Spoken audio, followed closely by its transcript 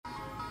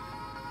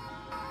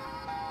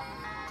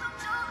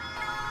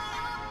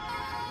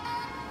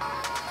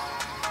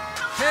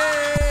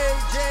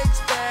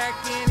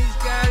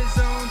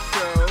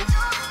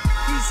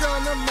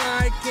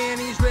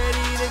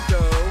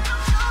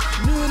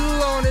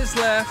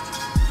his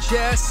left,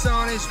 Jess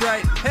on his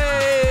right.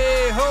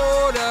 Hey,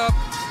 hold up,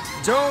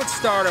 don't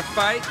start a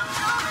fight.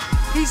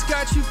 He's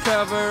got you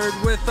covered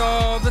with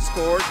all the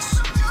sports.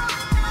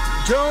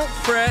 Don't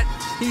fret,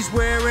 he's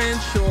wearing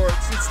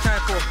shorts. It's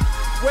time for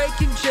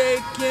Waking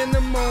Jake in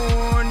the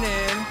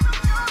morning,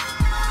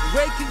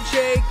 Waking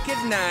Jake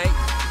at night.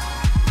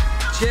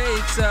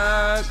 Jake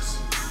sucks.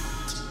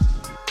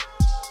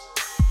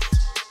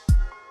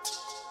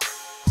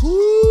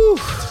 Woo!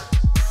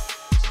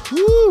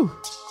 Woo!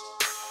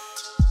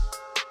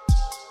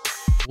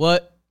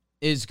 What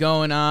is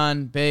going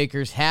on,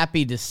 Bakers?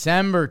 Happy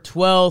December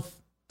 12th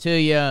to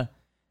you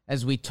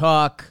as we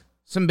talk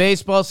some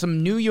baseball,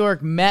 some New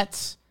York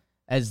Mets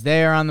as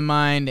they are on the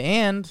mind,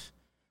 and a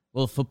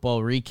little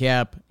football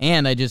recap.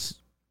 And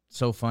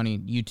so funny,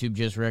 YouTube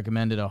just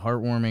recommended a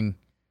heartwarming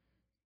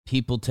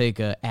people take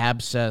a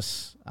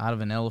abscess out of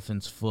an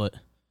elephant's foot.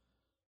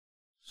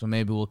 So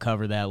maybe we'll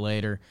cover that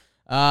later.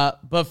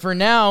 But for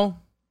now,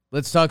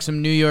 let's talk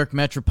some New York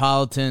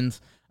Metropolitans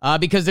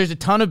because there's a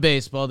ton of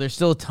baseball. There's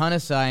still a ton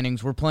of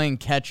signings. We're playing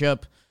catch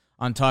up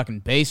on talking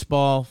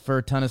baseball for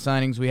a ton of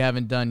signings we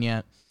haven't done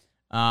yet.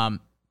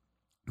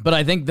 But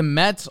I think the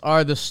Mets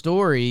are the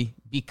story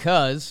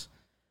because,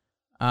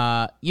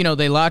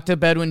 they locked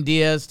up Edwin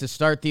Diaz to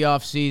start the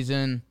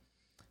offseason.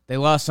 They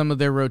lost some of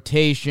their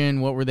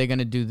rotation. What were they going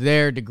to do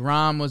there?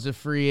 DeGrom was a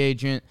free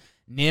agent.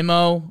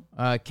 Nimmo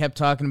kept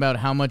talking about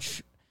how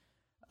much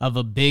of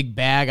a big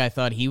bag I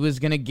thought he was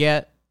going to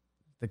get.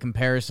 The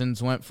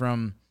comparisons went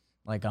from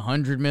like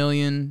 $100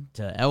 million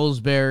to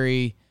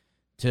Ellsbury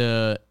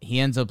to he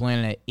ends up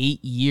landing at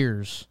 8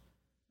 years.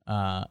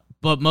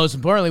 But most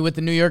importantly, with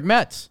the New York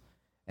Mets.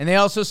 And they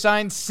also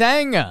signed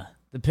Senga,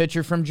 the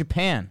pitcher from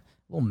Japan.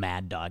 A little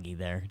mad doggy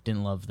there.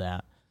 Didn't love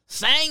that.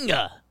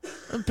 Senga,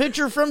 a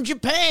pitcher from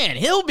Japan.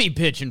 He'll be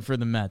pitching for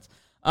the Mets.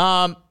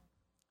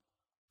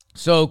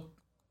 So,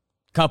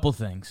 couple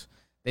things.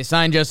 They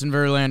signed Justin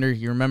Verlander.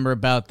 You remember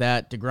about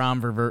that.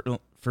 DeGrom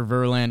for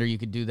Verlander. You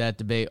could do that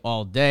debate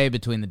all day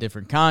between the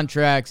different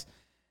contracts.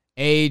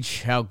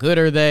 Age, how good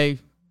are they?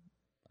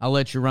 I'll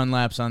let you run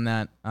laps on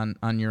that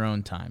on your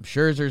own time.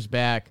 Scherzer's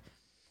back.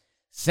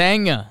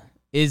 Senga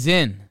is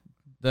in.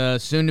 The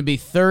soon-to-be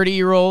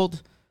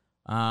 30-year-old.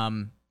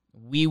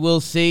 We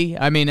will see.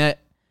 I mean,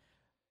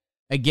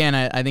 again,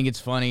 I think it's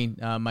funny.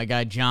 My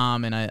guy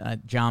Jom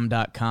and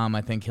Jom.com,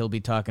 I think he'll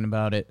be talking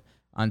about it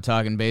on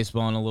Talking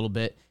Baseball in a little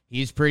bit.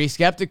 He's pretty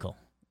skeptical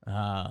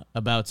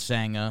about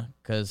Senga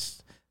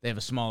because they have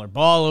a smaller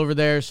ball over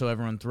there, so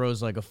everyone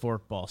throws like a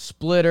forkball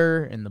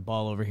splitter, and the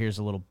ball over here is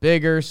a little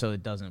bigger, so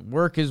it doesn't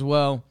work as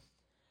well.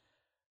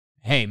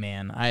 Hey,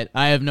 man,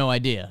 I have no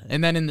idea.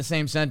 And then in the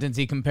same sentence,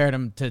 he compared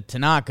him to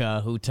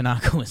Tanaka, who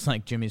Tanaka was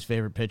like Jimmy's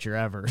favorite pitcher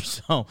ever.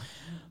 So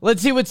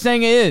let's see what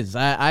Senga is.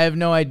 I have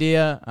no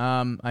idea.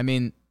 I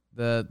mean,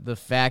 the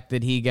fact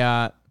that he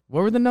got,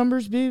 what were the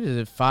numbers, Beeb? Is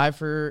it 5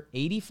 for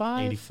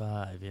 85?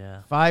 85,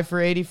 yeah. 5 for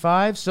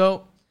 85.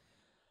 So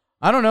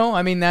I don't know.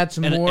 I mean, that's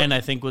more. And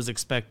I think was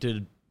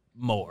expected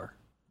more.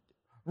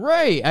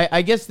 Right.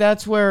 I guess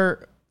that's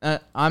where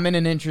I'm in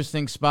an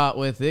interesting spot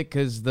with it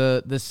because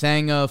the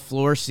Senga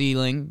floor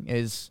ceiling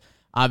is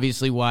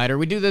obviously wider.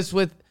 We do this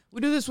with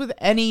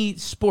any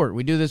sport.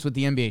 We do this with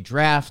the NBA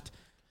draft.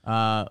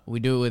 We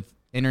do it with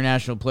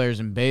international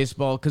players in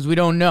baseball because we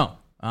don't know.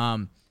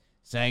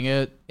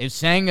 If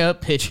Senga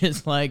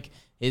pitches like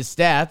his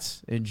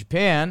stats in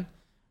Japan,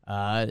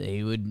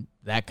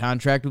 that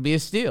contract would be a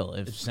steal.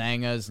 If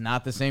Senga's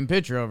not the same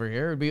pitcher over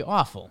here, it would be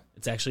awful.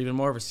 It's actually even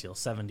more of a steal,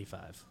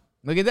 75.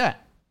 Look at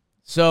that.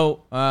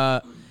 So,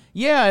 I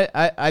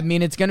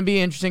mean, it's going to be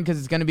interesting because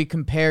it's going to be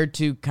compared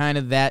to kind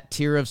of that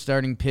tier of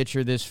starting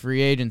pitcher this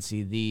free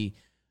agency, the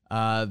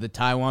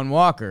Taijuan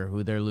Walker,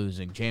 who they're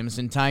losing,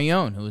 Jameson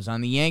Taillon, who was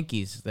on the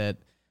Yankees that,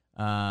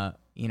 they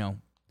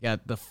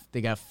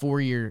got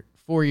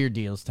 4-year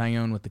deals,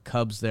 Taillon with the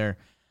Cubs there.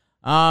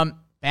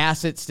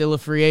 Bassett still a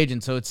free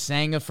agent, so it's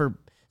Senga for.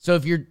 So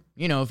if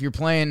you're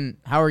playing,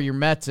 how are your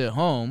Mets at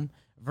home?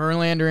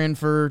 Verlander in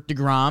for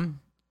DeGrom.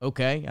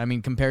 Okay, I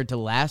mean compared to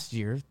last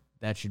year,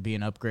 that should be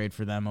an upgrade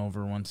for them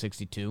over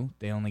 162.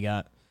 They only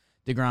got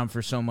DeGrom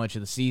for so much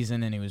of the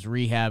season, and he was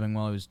rehabbing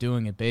while he was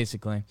doing it,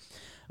 basically.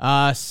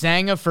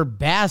 Senga for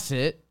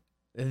Bassett,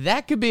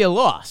 that could be a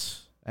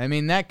loss. I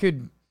mean, that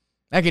could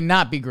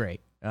not be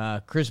great.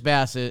 Chris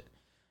Bassett,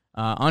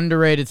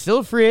 underrated, still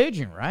a free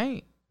agent,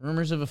 right?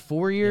 Rumors of a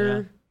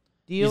 4-year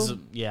deal.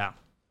 Yeah.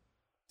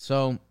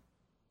 So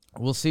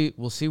we'll see.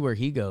 We'll see where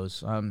he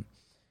goes.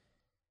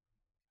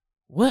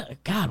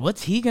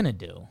 What's he gonna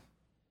do?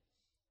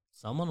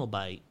 Someone will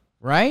bite.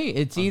 Right?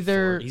 It's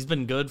either he's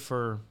been good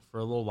for a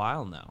little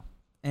while now.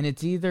 And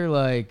it's either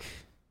like,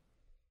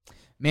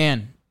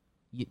 man,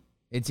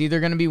 it's either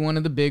going to be one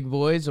of the big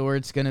boys or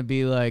it's going to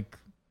be like,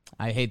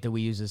 I hate that we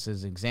use this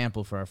as an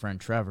example for our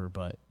friend Trevor,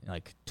 but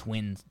like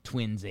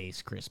twins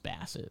ace Chris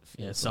Bassett.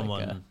 Yeah,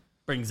 someone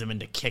brings him in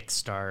to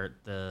kickstart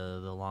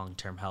the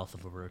long-term health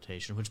of a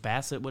rotation, which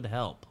Bassett would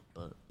help.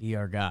 But be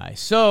our guy.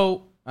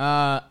 So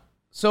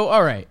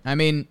all right. I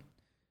mean,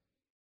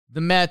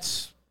 the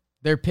Mets,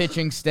 their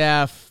pitching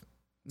staff,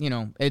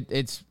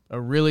 it's a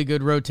really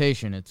good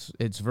rotation. It's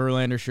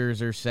Verlander,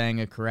 Scherzer,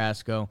 Senga,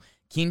 Carrasco,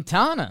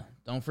 Quintana.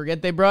 Don't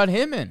forget they brought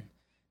him in.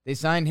 They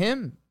signed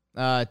him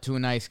to a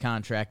nice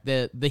contract.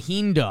 The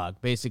Heen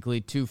dog,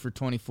 basically 2 for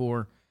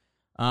 24.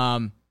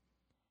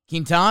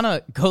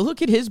 Quintana, go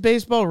look at his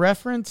Baseball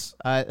Reference.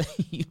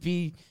 You'd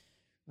be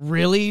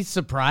really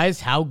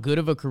surprised how good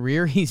of a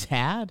career he's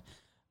had.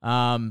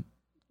 And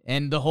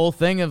the whole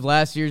thing of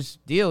last year's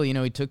deal,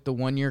 he took the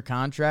 1-year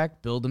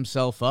contract, built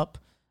himself up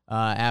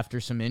after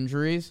some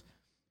injuries.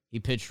 He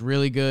pitched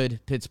really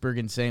good, Pittsburgh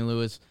and St.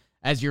 Louis.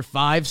 As your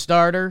 5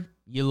 starter,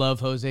 you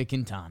love Jose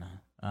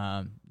Quintana.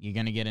 You're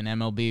going to get an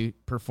MLB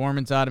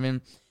performance out of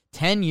him.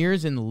 10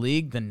 years in the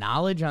league, the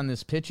knowledge on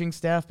this pitching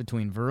staff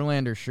between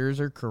Verlander,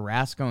 Scherzer,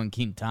 Carrasco, and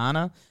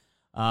Quintana,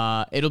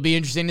 it'll be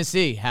interesting to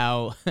see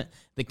how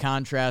the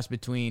contrast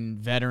between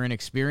veteran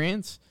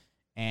experience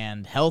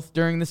and health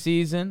during the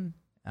season,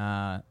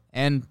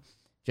 and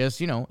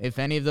just, if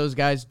any of those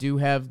guys do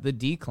have the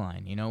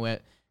decline.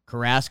 At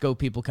Carrasco,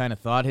 people kind of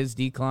thought his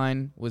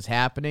decline was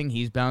happening.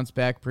 He's bounced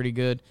back pretty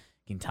good.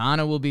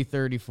 Quintana will be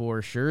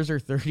 34,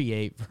 Scherzer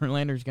 38,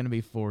 Verlander's going to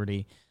be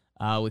 40.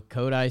 With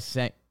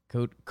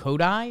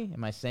Kodai,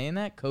 am I saying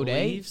that? Kodai?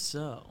 I believe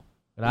so.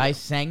 Kodai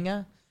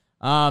Senga.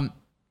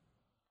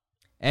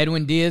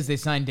 Edwin Diaz, they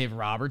signed Dave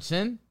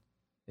Robertson.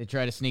 They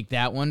tried to sneak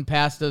that one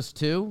past us,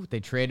 too. They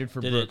traded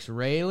for Brooks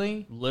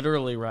Raley.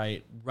 Literally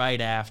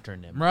right after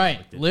Nimmo.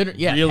 Right.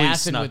 Really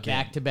passing with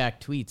back-to-back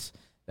tweets.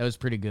 That was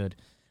pretty good.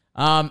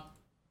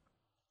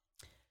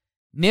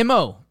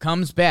 Nimmo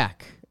comes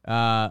back.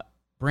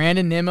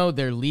 Brandon Nimmo,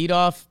 their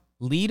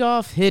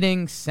leadoff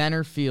hitting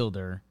center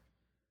fielder,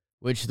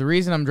 which the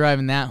reason I'm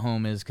driving that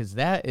home is because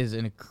that is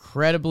an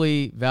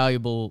incredibly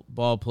valuable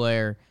ball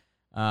player.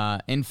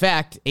 In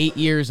fact, 8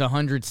 years,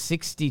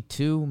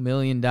 $162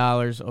 million,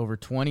 over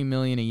 $20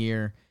 million a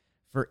year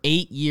for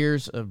 8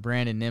 years of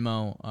Brandon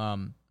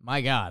Nimmo. My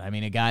God,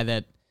 a guy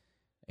that,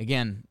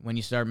 again, when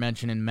you start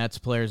mentioning Mets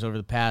players over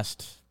the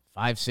past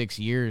 5-6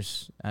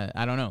 years,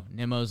 I don't know,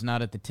 Nimmo's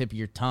not at the tip of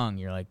your tongue.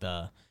 You're like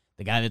the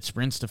guy that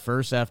sprints to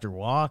first after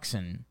walks,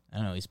 and I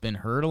don't know, he's been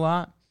hurt a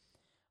lot.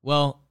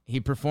 Well, he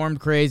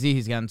performed crazy.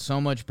 He's gotten so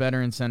much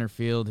better in center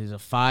field. He's a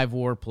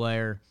 5-WAR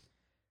player.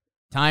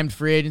 Timed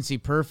free agency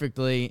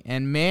perfectly.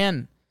 And,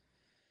 man,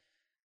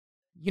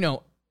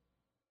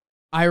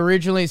 I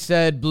originally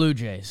said Blue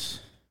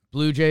Jays.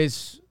 Blue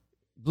Jays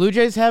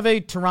have a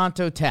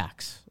Toronto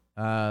tax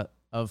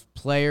of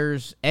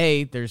players.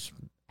 There's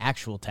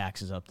actual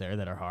taxes up there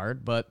that are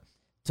hard, but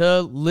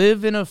to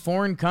live in a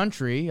foreign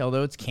country,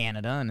 although it's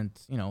Canada and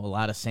it's, a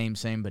lot of same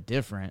but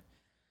different,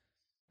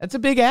 that's a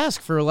big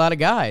ask for a lot of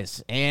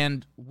guys.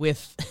 And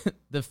with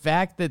the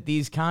fact that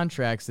these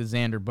contracts, the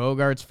Xander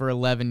Bogaerts for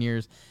 11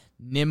 years,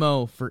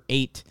 Nimmo for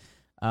 8,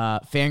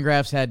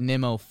 Fangraphs had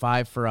Nimmo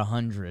 5 for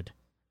 100.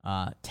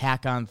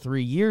 Tack on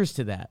 3 years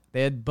to that.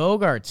 They had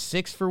Bogaerts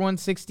 6 for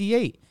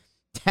 168.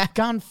 Tack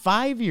on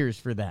 5 years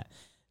for that.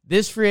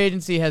 This free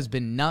agency has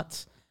been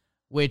nuts,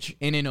 which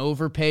in an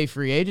overpay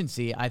free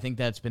agency, I think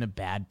that's been a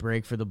bad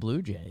break for the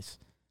Blue Jays.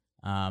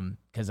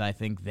 Because I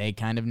think they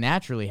kind of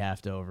naturally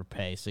have to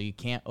overpay. So you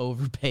can't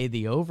overpay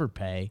the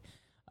overpay,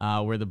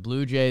 where the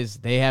Blue Jays,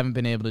 they haven't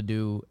been able to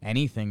do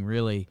anything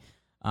really.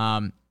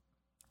 And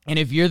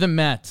if you're the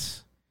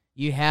Mets,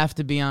 you have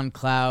to be on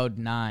cloud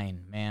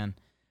 9, man.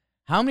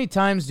 How many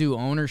times do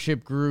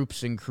ownership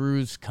groups and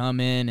crews come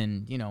in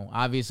and,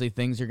 obviously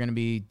things are going to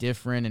be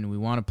different and we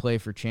want to play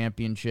for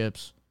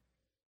championships?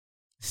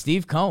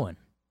 Steve Cohen,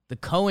 the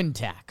Cohen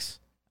tax,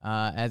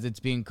 as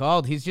it's being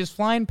called, he's just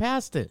flying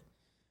past it.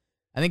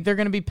 I think they're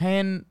going to be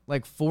paying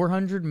like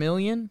 $400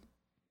 million.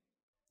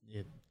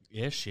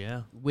 Ish,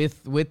 yeah.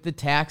 With the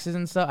taxes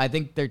and stuff. I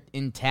think they're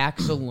in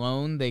tax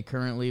alone, they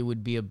currently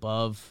would be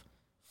above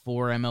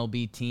 4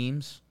 MLB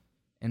teams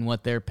in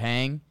what they're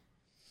paying.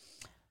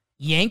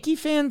 Yankee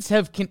fans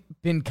have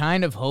been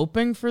kind of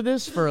hoping for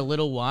this for a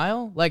little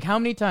while. Like, how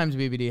many times,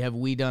 BBD, have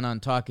we done on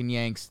Talking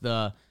Yanks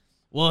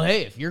well,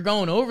 hey, if you're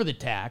going over the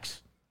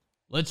tax,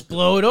 let's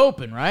blow it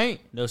open,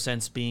 right? No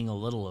sense being a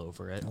little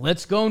over it.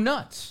 Let's go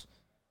nuts.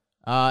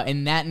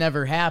 And that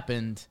never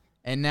happened.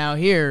 And now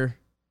here,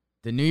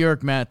 the New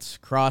York Mets,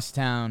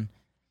 crosstown,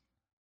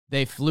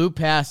 they flew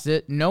past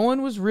it. No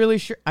one was really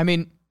sure.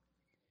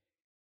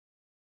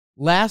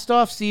 Last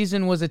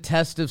offseason was a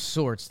test of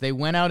sorts. They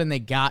went out and they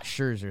got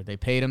Scherzer. They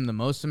paid him the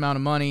most amount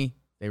of money.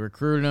 They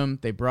recruited him.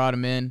 They brought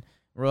him in.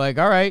 We're like,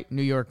 all right,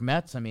 New York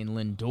Mets.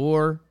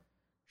 Lindor,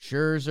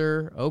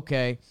 Scherzer,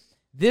 okay.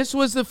 This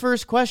was the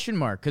first question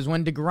mark, because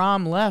when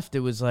DeGrom left,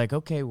 it was like,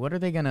 okay,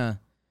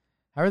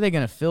 how are they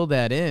gonna fill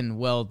that in?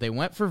 Well, they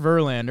went for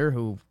Verlander,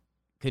 who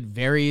could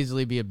very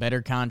easily be a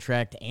better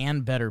contract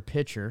and better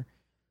pitcher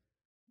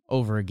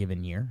over a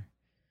given year.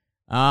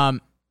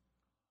 And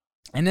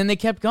then they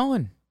kept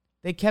going.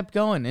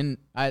 And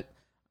I'm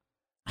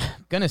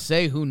going to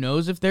say, who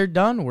knows if they're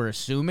done? We're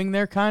assuming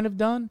they're kind of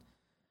done.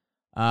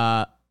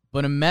 But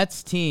a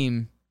Mets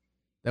team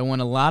that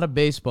won a lot of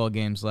baseball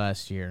games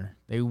last year,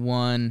 they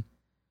won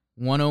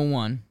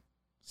 101,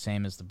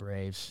 same as the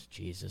Braves.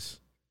 Jesus.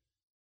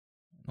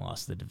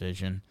 lost the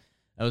division.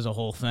 That was a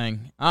whole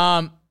thing.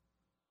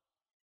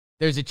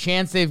 There's a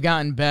chance they've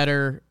gotten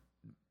better.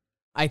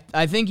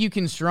 I think you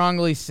can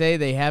strongly say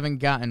they haven't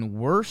gotten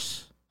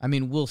worse. I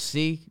mean, we'll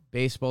see.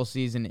 Baseball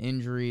season,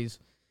 injuries.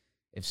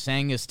 If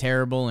Senga's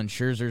terrible and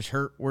Scherzer's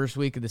hurt worst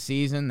week of the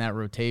season, that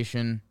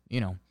rotation,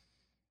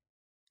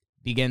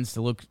 begins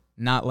to look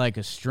not like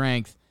a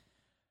strength.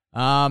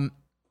 I'm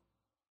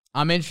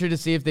interested to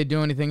see if they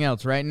do anything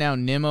else. Right now,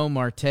 Nimmo,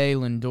 Marte,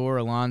 Lindor,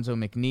 Alonso,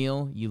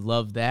 McNeil, you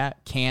love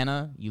that.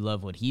 Canna, you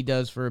love what he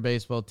does for a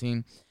baseball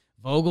team.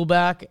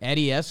 Vogelbach,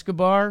 Eddie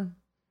Escobar,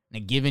 in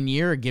a given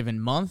year, a given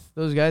month,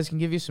 those guys can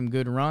give you some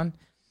good run.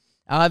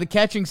 The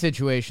catching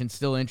situation's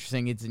still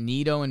interesting. It's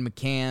Nito and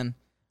McCann.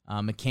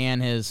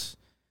 McCann has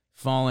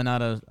fallen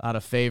out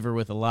of favor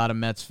with a lot of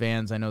Mets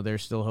fans. I know they're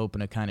still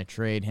hoping to kind of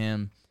trade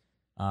him.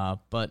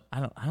 But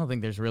I don't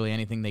think there's really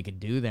anything they could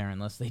do there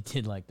unless they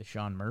did like the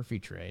Sean Murphy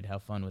trade. How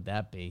fun would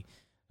that be?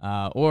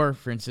 Or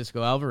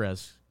Francisco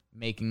Alvarez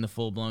making the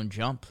full-blown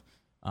jump.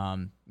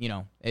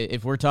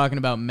 If we're talking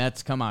about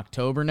Mets come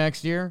October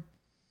next year,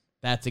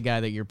 that's a guy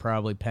that you're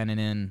probably penning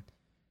in,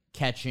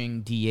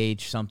 catching,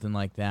 DH, something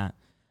like that.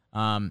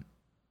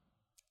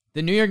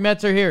 The New York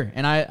Mets are here,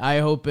 and I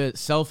hope it,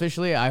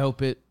 selfishly, I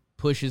hope it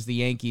pushes the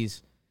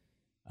Yankees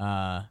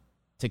to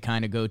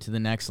kind of go to the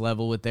next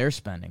level with their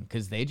spending,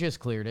 because they just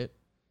cleared it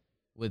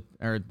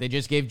they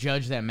just gave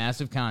Judge that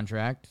massive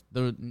contract.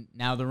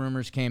 Now the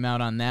rumors came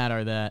out on that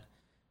are that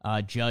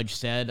Judge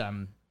said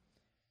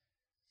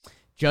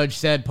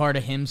part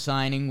of him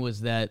signing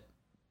was that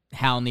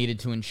Hal needed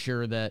to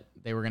ensure that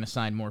they were going to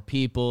sign more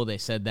people. They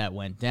said that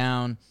went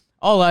down.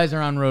 All eyes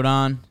are on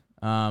Rodon.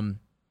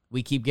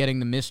 We keep getting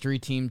the mystery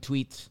team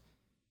tweets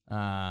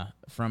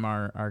from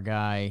our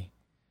guy,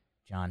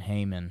 John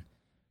Heyman.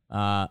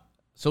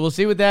 So we'll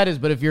see what that is.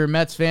 But if you're a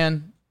Mets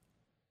fan,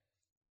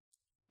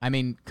 I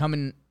mean,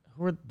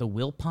 who are the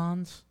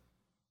Wilpons?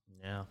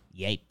 Yeah.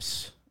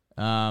 Yapes.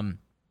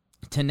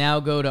 To now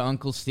go to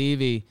Uncle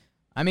Stevie.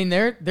 I mean,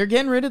 they're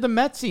getting rid of the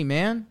Metsy,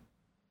 man.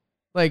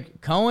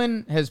 Like,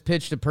 Cohen has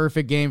pitched a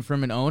perfect game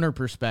from an owner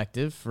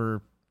perspective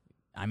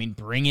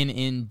bringing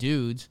in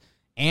dudes,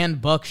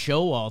 and Buck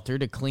Showalter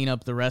to clean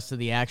up the rest of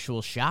the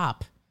actual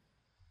shop.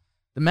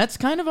 The Mets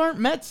kind of aren't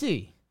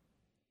Metsy.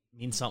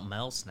 Means something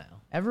else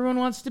now. Everyone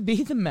wants to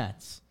be the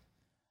Mets.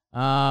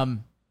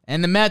 And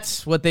the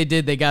Mets, what they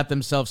did, they got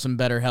themselves some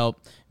BetterHelp.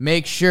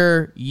 Make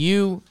sure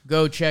you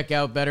go check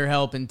out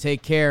BetterHelp and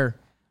take care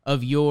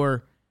of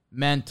your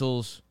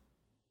mentals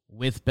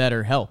with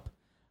BetterHelp.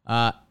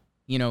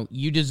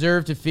 You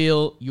deserve to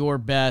feel your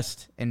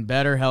best, and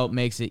BetterHelp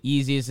makes it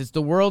easiest. It's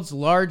the world's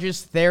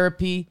largest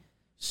therapy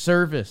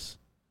service.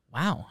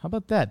 Wow, how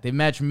about that? They've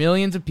matched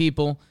millions of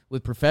people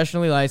with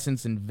professionally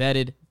licensed and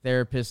vetted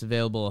therapists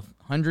available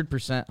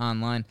 100%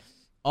 online.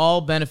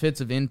 All benefits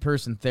of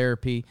in-person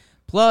therapy.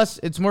 Plus,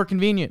 it's more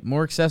convenient,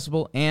 more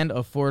accessible, and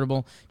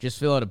affordable. Just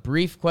fill out a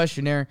brief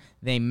questionnaire.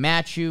 They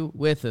match you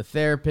with a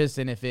therapist,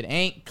 and if it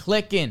ain't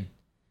clicking,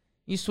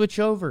 you switch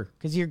over,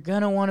 because you're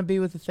going to want to be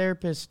with a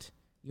therapist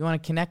you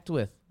want to connect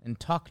with and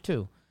talk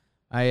to.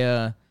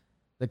 I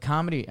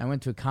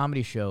went to a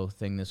comedy show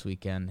thing this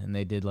weekend, and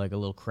they did like a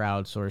little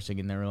crowdsourcing,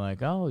 and they were like,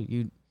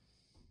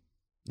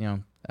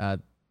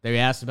 they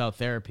asked about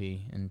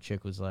therapy, and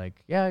Chick was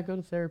like, yeah, I go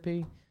to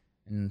therapy.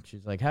 And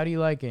she's like, how do you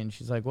like it? And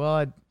she's like,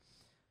 well,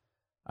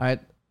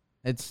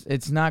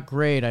 it's not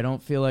great. I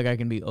don't feel like I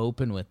can be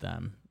open with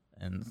them.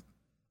 And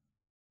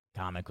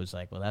comic was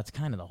like, well, that's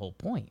kind of the whole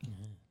point.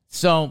 Mm-hmm.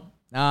 So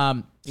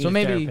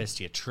maybe therapist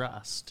you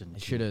trust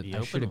and should have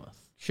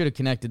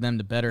connected them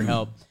to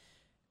BetterHelp.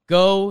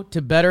 Go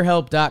to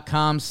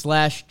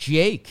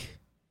BetterHelp.com/Jake.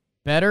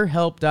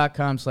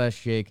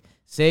 BetterHelp.com/Jake.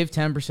 Save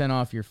 10%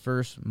 off your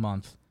first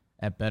month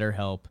at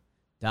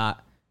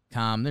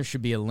BetterHelp.com. There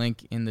should be a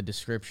link in the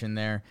description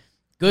there.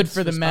 Good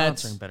for the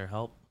Mets.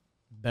 BetterHelp.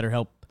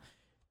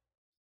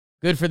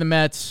 Good for the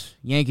Mets.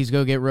 Yankees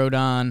go get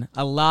Rodon.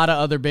 A lot of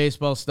other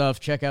baseball stuff.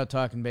 Check out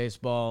Talking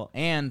Baseball.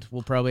 And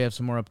we'll probably have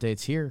some more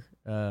updates here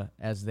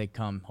as they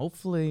come.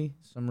 Hopefully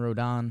some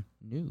Rodon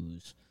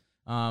news.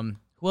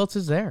 Who else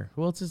is there?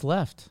 Who else is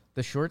left?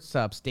 The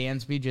shortstop.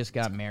 Dansby just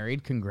got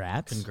married.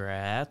 Congrats.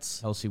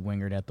 Chelsea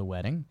Wingert at the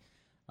wedding.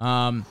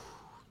 I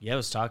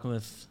was talking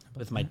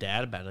with my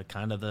dad about it.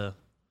 Kind of the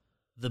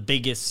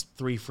biggest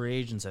three free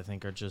agents, I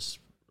think, are just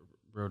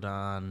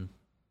Rodon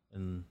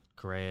and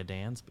Correa,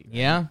 Dansby. Right?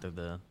 Yeah.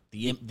 They're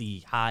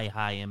the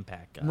high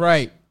impact guys.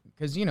 Right.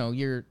 Because,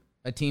 you're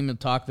a team that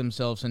talk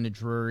themselves into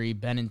Drury,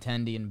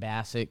 Benintendi, and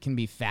Bassett can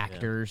be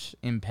factors,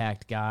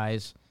 impact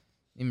guys.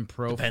 In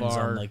Profar. Depends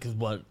on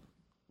what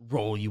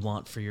role you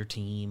want for your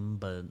team,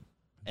 but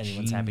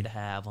anyone's happy to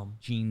have them.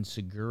 Gene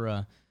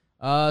Segura.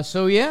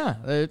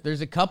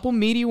 There's a couple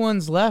meaty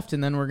ones left,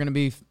 and then we're going to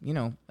be,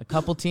 a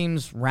couple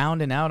teams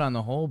rounding out on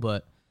the whole,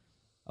 but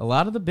a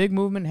lot of the big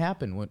movement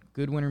happened. What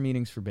good winter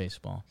meetings for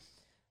baseball.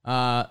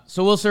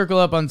 So we'll circle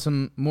up on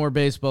some more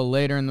baseball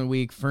later in the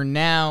week. For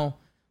now,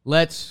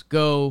 let's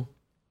go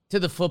to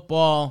the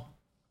football.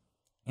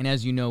 And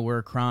as you know, we're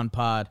a Cron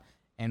Pod,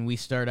 and we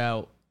start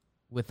out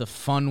with a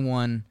fun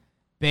one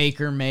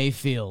Baker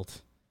Mayfield.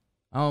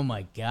 Oh,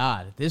 my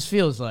God. This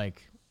feels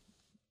like,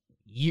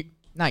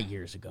 not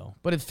years ago,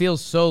 but it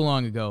feels so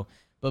long ago.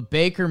 But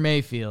Baker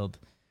Mayfield,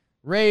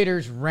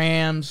 Raiders,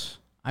 Rams.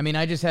 I mean,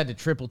 I just had to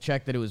triple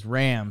check that it was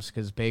Rams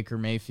because Baker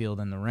Mayfield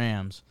and the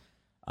Rams.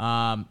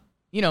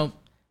 You know,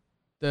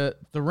 the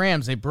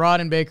Rams, they brought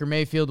in Baker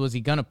Mayfield. Was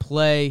he going to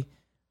play?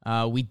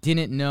 We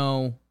didn't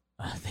know.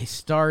 They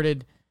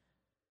started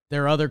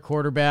their other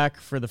quarterback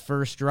for the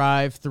first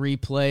drive, 3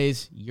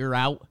 plays, you're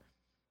out.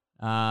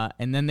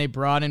 And then they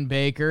brought in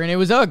Baker, and it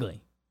was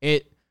ugly.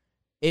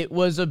 It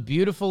was a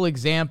beautiful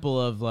example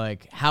of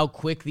like how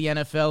quick the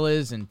NFL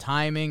is and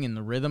timing and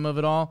the rhythm of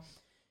it all.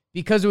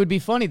 Because it would be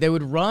funny, they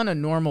would run a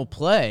normal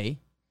play,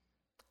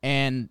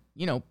 and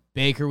you know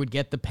Baker would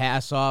get the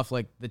pass off,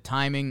 like the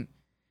timing.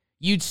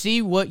 You'd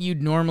see what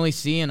you'd normally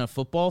see in a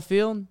football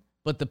field,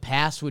 but the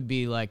pass would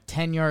be like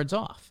 10 yards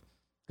off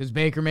because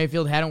Baker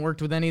Mayfield hadn't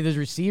worked with any of his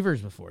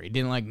receivers before. He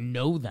didn't like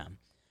know them.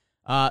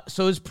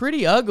 So it's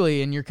pretty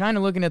ugly, and you're kind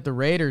of looking at the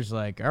Raiders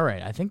like, all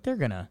right, I think they're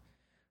going to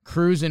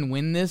cruise and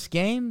win this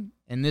game.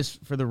 And this,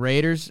 for the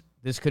Raiders,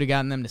 this could have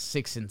gotten them to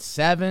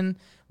 6-7,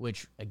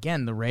 which,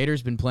 again, the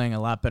Raiders been playing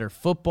a lot better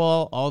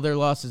football. All their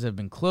losses have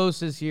been close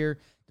this year.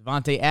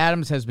 Devontae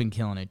Adams has been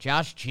killing it.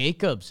 Josh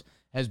Jacobs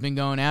has been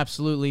going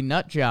absolutely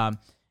nut job.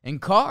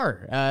 And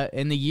Carr,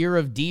 in the year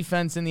of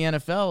defense in the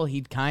NFL,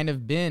 he'd kind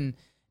of been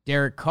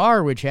Derek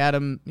Carr, which had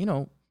him, you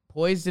know,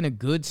 poised in a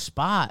good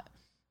spot.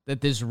 That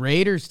this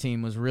Raiders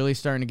team was really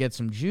starting to get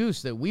some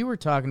juice that we were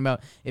talking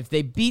about. If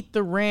they beat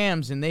the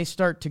Rams and they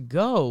start to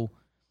go,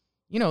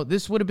 you know,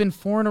 this would have been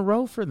 4 in a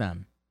row for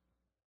them.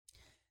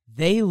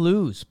 They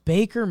lose.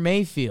 Baker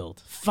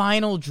Mayfield,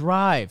 final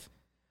drive.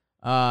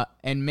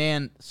 And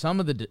man, some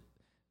of the...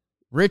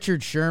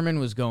 Richard Sherman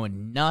was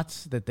going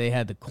nuts that they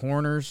had the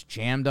corners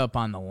jammed up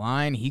on the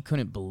line. He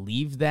couldn't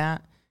believe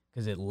that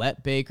because it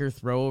let Baker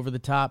throw over the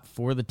top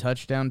for the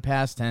touchdown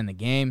pass to end the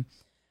game.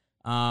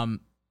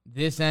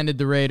 This ended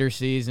the Raiders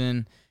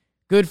season.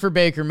 Good for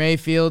Baker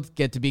Mayfield.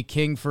 Get to be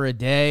king for a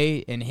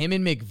day. And him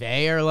and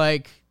McVay are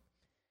like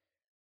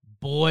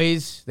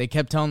boys. They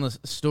kept telling the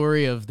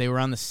story of they were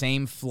on the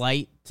same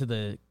flight to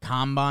the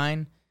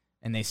combine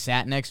and they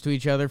sat next to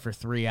each other for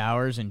 3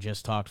 hours and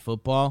just talked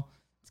football.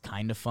 It's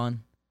kind of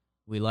fun.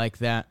 We like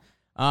that.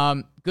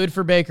 Good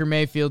for Baker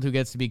Mayfield, who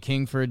gets to be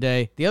king for a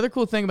day. The other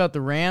cool thing about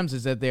the Rams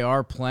is that they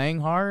are playing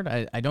hard.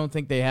 I don't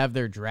think they have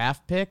their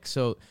draft pick.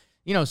 So,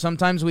 you know,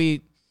 sometimes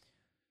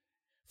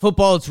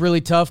football, it's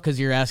really tough because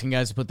you're asking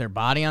guys to put their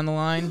body on the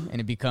line,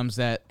 and it becomes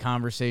that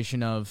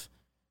conversation of,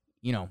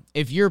 you know,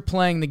 if you're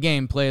playing the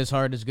game, play as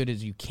hard, as good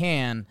as you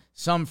can.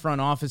 Some front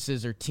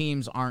offices or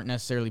teams aren't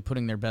necessarily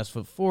putting their best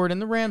foot forward,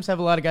 and the Rams have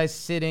a lot of guys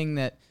sitting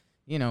that,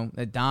 you know,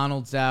 that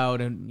Donald's out,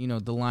 and, you know,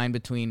 the line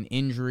between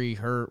injury,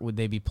 hurt, would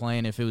they be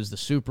playing if it was the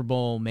Super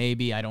Bowl?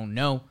 Maybe, I don't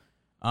know.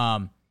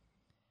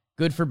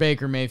 Good for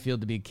Baker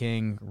Mayfield to be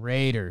king.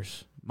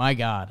 Raiders, my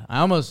God.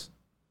 I almost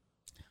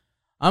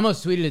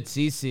tweeted at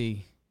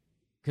CC,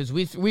 because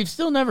we've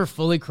still never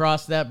fully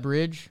crossed that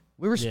bridge.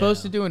 We were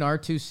supposed to do an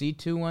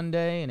R2C2 one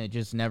day, and it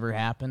just never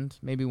happened.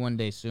 Maybe one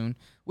day soon.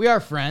 We are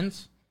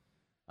friends,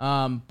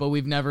 but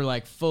we've never,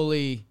 like,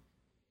 fully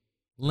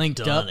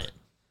linked up. It.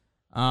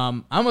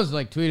 I almost,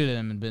 like, tweeted at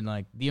him and been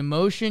like, the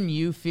emotion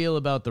you feel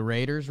about the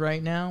Raiders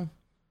right now,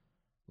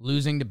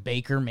 losing to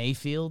Baker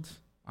Mayfield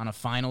on a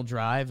final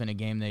drive in a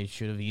game they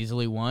should have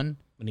easily won.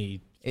 When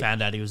he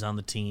found out he was on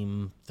the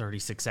team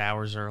 36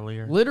 hours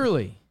earlier.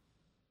 Literally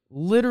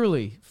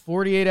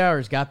 48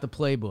 hours, got the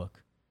playbook.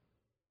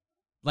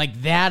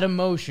 Like that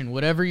emotion,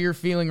 whatever you're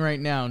feeling right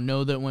now,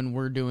 know that when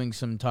we're doing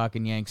some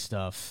Talking Yank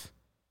stuff,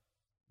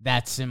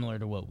 that's similar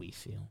to what we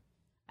feel.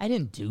 I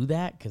didn't do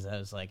that because I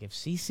was like, if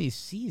CC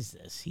sees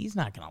this, he's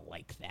not going to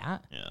like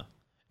that. Yeah.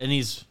 And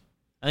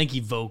I think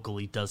he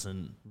vocally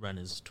doesn't run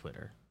his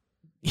Twitter.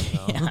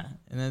 So. Yeah,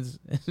 and that's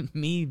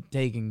me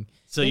taking...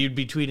 So you'd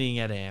be tweeting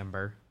at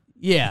Amber.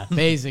 Yeah,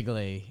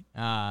 basically.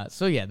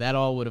 So yeah, that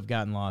all would have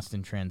gotten lost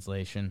in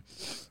translation,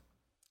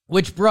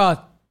 which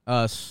brought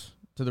us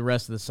to the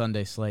rest of the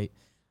Sunday slate.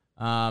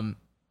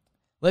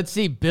 Let's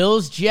see,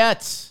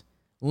 Bills-Jets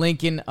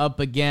linking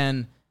up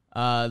again.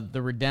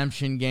 The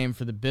redemption game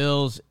for the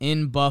Bills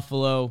in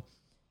Buffalo.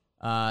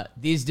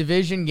 These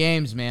division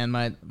games, man,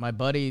 my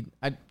buddy,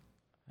 I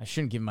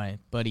shouldn't give my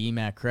buddy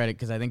EMAC credit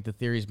because I think the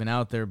theory's been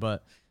out there,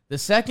 but the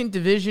second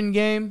division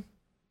game,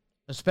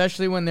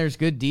 especially when there's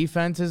good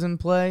defenses in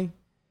play,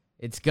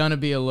 it's going to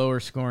be a lower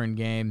scoring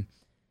game.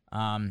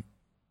 And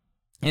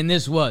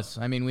this was.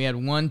 I mean, we had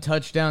one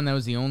touchdown. That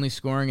was the only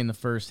scoring in the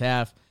first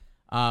half.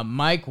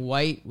 Mike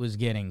White was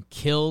getting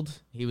killed.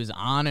 He was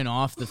on and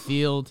off the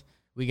field.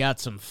 We got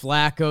some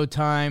Flacco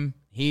time.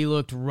 He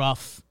looked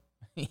rough.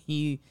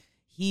 He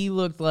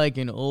looked like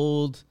an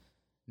old,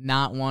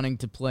 not wanting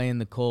to play in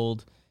the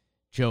cold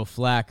Joe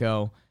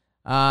Flacco.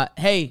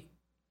 Hey,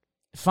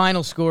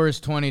 final score is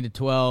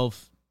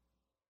 20-12.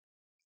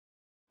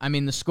 I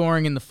mean, the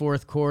scoring in the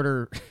fourth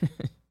quarter,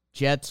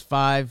 Jets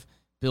 5,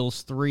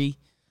 Bills 3.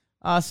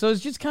 So it's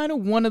just kind of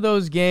one of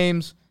those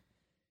games.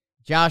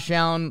 Josh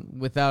Allen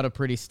without a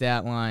pretty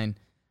stat line.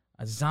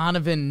 a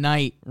Zonovan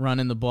Knight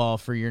running the ball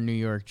for your New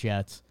York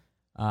Jets.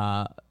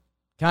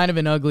 Kind of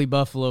an ugly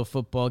Buffalo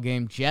football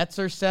game. Jets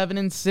are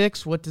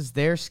 7-6. What does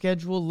their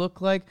schedule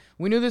look like?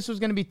 We knew this was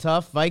going to be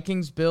tough.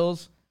 Vikings,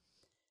 Bills.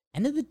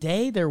 End of the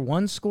day, they're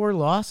one-score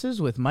losses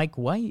with Mike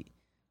White.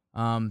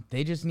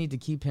 They just need to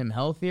keep him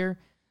healthier.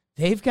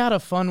 They've got a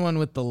fun one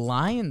with the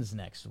Lions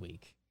next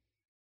week.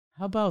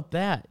 How about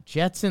that?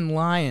 Jets and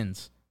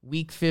Lions,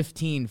 week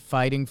 15,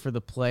 fighting for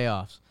the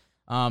playoffs.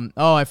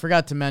 I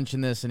forgot to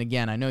mention this, and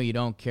again, I know you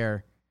don't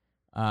care.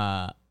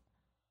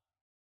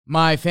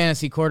 My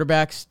fantasy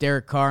quarterbacks,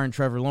 Derek Carr and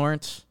Trevor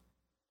Lawrence.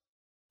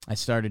 I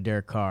started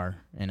Derek Carr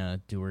in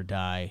a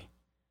do-or-die,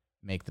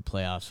 make the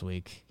playoffs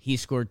week. He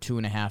scored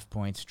 2.5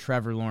 points.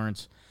 Trevor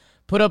Lawrence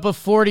put up a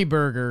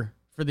 40-burger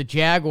for the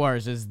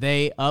Jaguars as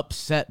they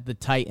upset the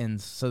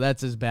Titans. So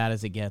that's as bad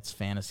as it gets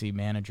fantasy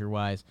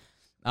manager-wise.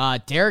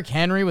 Derrick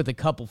Henry with a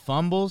couple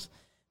fumbles.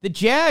 The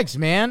Jags,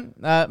 man.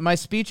 My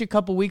speech a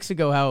couple weeks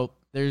ago, how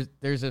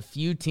there's a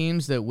few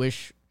teams that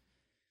wish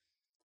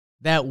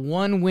that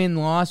one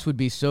win-loss would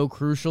be so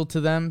crucial to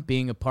them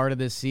being a part of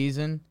this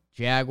season.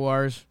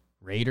 Jaguars,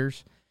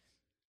 Raiders.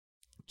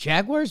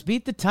 Jaguars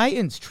beat the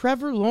Titans.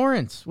 Trevor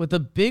Lawrence with a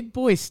big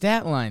boy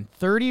stat line,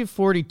 30 of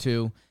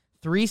 42,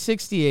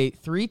 368,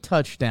 3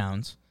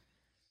 touchdowns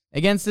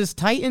against this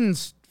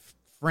Titans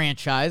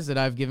franchise that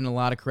I've given a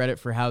lot of credit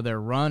for how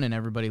they're run, and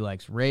everybody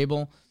likes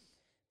Rabel.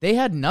 They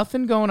had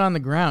nothing going on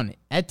the ground.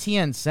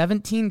 Etienne,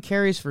 17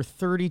 carries for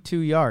 32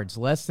 yards,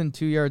 less than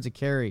 2 yards a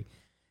carry.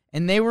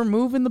 And they were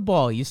moving the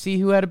ball. You see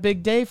who had a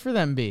big day for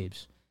them,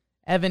 Beebs?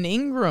 Evan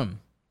Ingram.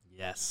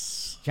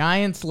 Yes.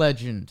 Giants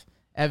legend,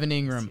 Evan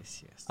Ingram.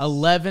 Yes.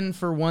 11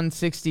 for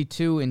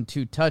 162 and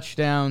 2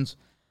 touchdowns.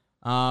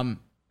 The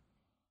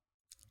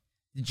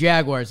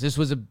Jaguars,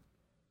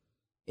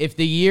 if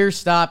the year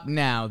stopped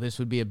now, this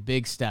would be a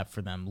big step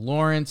for them.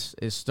 Lawrence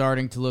is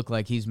starting to look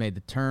like he's made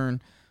the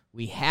turn.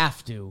 We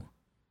have to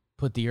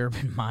put the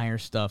Urban Meyer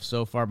stuff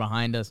so far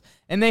behind us.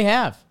 And they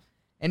have.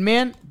 And,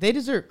 man, they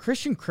deserve.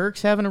 Christian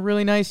Kirk's having a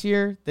really nice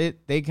year.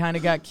 They kind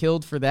of got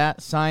killed for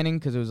that signing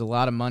because it was a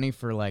lot of money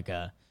for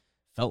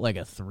felt like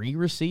a 3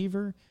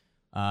 receiver.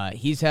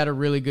 He's had a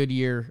really good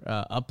year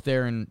up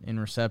there in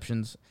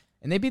receptions.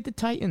 And they beat the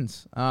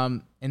Titans.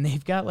 And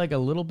they've got a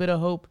little bit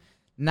of hope.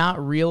 Not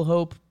real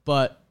hope,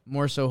 but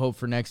more so hope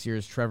for next year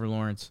as Trevor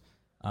Lawrence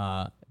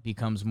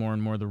becomes more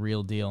and more the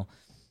real deal.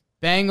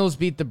 Bengals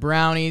beat the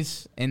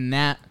Brownies in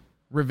that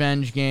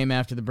revenge game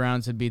after the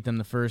Browns had beat them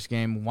the first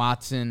game.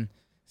 Watson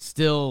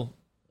still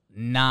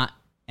not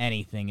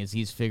anything as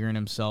he's figuring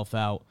himself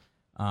out.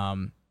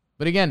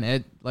 But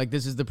again,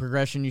 this is the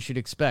progression you should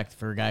expect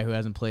for a guy who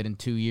hasn't played in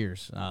 2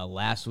 years.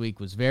 Last week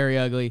was very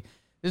ugly.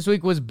 This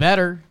week was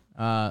better.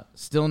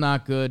 Still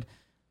not good.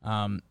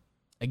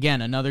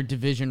 Again, another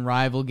division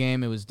rival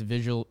game. It was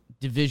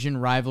division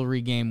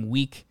rivalry game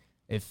week.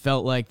 It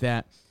felt like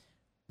that.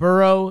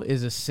 Burrow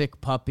is a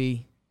sick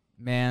puppy,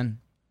 man.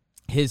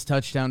 His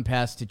touchdown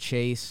pass to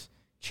Chase.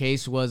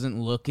 Chase wasn't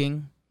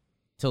looking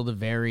till the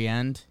very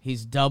end.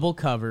 He's double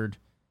covered.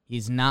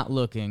 He's not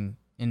looking.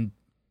 And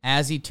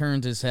as he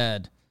turns his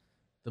head,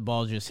 the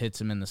ball just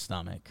hits him in the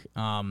stomach.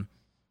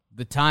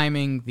 The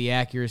timing, the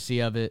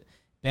accuracy of it.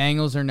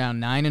 Bengals are now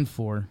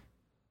 9-4.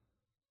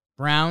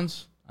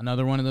 Browns,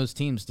 another one of those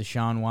teams.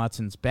 Deshaun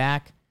Watson's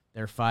back.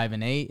 They're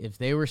 5-8. If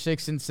they were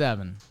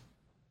 6-7,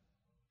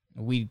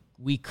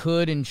 we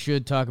could and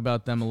should talk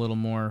about them a little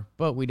more,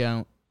 but we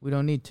don't. We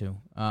don't need to.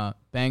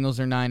 Bengals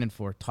are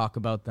 9-4. Talk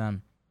about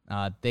them.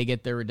 They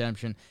get their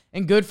redemption,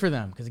 and good for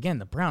them because again,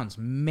 the Browns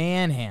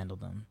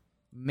manhandled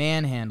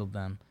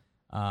them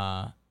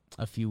a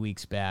few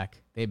weeks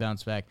back. They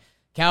bounced back.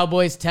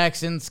 Cowboys,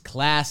 Texans,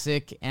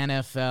 classic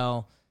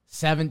NFL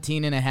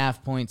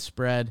 17.5-point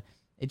spread.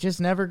 It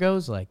just never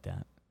goes like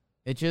that.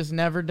 It just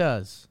never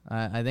does.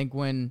 I think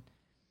when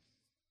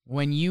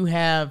you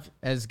have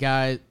as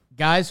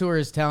guys who are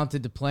as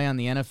talented to play on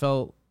the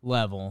NFL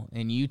level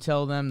and you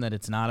tell them that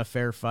it's not a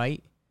fair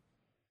fight,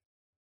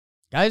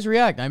 guys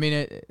react. I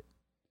mean,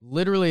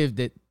 literally,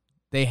 if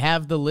they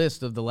have the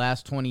list of the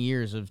last 20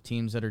 years of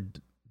teams that are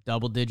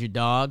double-digit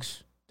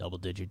dogs.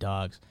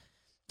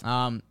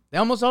 They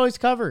almost always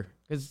cover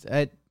because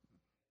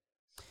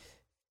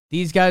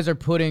these guys are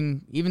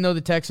putting, even though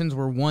the Texans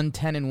were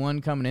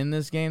 1-10-1 coming in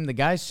this game, the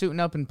guys suiting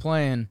up and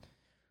playing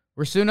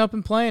were suiting up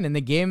and playing. In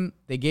the game,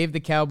 they gave the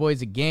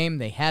Cowboys a game.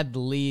 They had the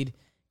lead.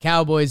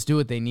 Cowboys do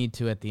what they need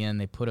to at the end.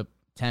 They put up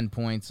 10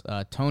 points.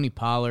 Tony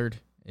Pollard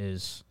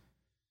is,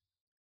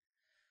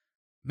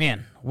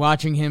 man,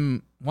 watching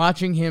him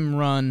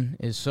run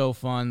is so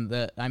fun.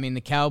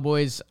 The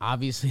Cowboys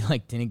obviously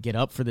didn't get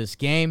up for this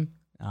game,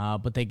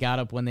 but they got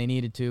up when they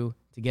needed to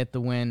get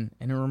the win.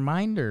 And a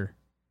reminder,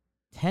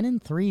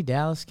 10-3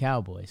 Dallas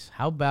Cowboys.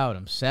 How about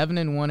them?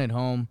 7-1 at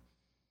home.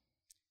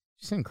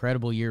 Just an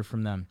incredible year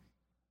from them.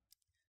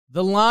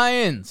 The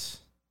Lions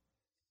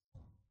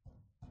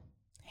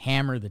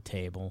hammer the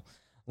table.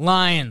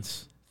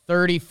 Lions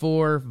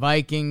 34,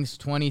 Vikings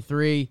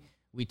 23.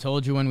 We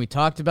told you when we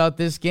talked about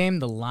this game,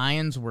 the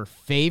Lions were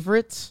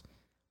favorites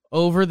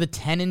over the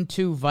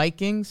 10-2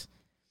 Vikings.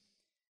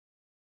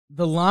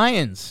 The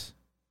Lions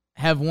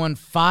have won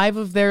 5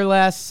 of their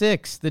last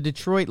 6. The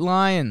Detroit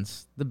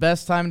Lions, the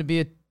best time to be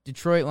a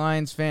Detroit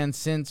Lions fan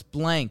since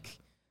blank.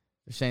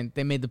 They're saying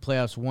they made the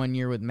playoffs 1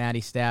 year with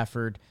Matty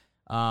Stafford.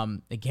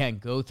 Again,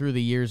 go through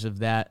the years of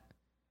that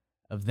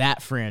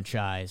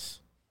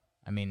franchise.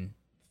 I mean,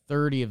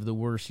 30 of the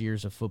worst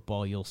years of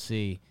football you'll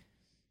see.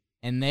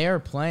 And they are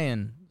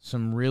playing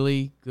some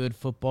really good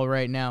football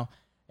right now.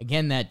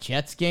 Again, that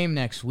Jets game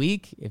next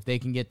week, if they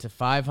can get to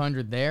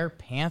 500 there,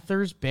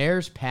 Panthers,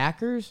 Bears,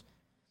 Packers,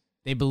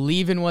 they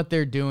believe in what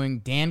they're doing.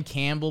 Dan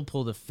Campbell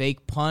pulled a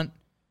fake punt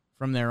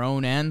from their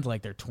own end,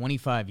 like their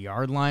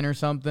 25-yard line or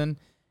something.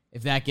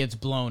 If that gets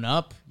blown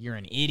up, you're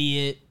an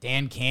idiot.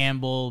 Dan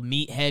Campbell,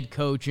 meathead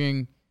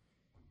coaching.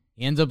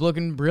 He ends up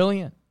looking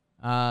brilliant.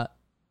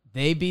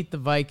 They beat the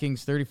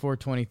Vikings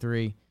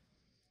 34-23.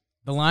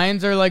 The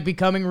Lions are like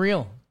becoming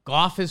real.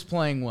 Goff is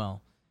playing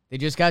well. They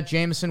just got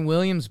Jameson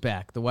Williams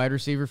back, the wide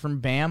receiver from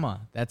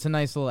Bama. That's a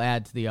nice little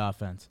add to the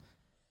offense.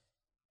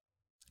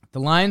 The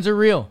Lions are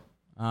real,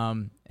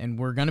 and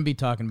we're going to be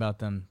talking about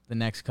them the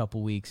next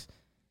couple weeks.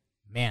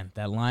 Man,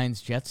 that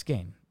Lions-Jets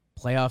game,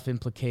 playoff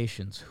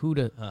implications.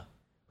 Who'da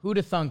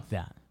thunk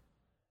that?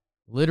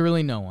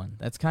 Literally no one.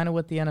 That's kind of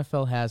what the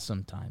NFL has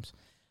sometimes.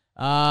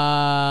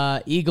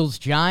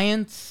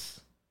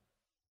 Eagles-Giants.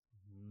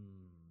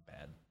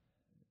 Bad.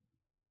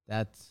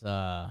 That's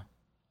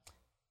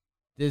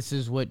this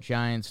is what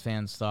Giants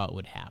fans thought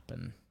would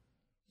happen,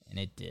 and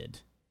it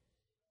did.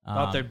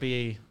 Thought there'd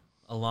be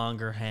a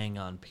longer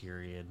hang-on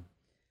period.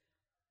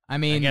 I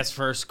mean, I guess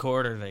first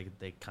quarter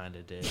they kind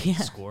of did, Yeah.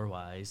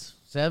 score-wise.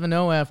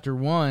 7-0 after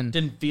one.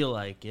 Didn't feel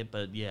like it,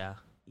 but yeah.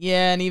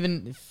 Yeah, and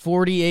even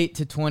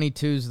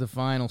 48-22 is the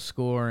final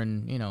score,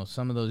 and, you know,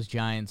 some of those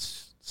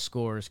Giants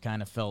scores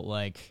kind of felt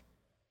like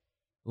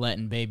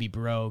letting Baby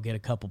Bro get a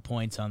couple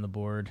points on the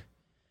board.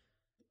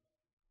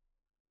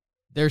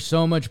 They're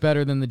so much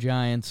better than the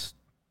Giants.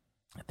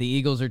 The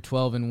Eagles are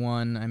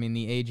 12-1. I mean,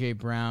 the A.J.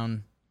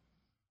 Brown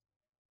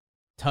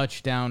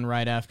touchdown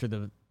right after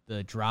the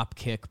drop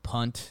kick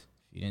punt.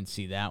 If you didn't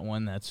see that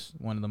one, that's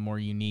one of the more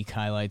unique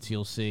highlights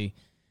you'll see.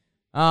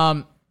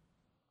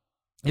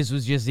 This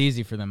was just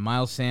easy for them.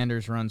 Miles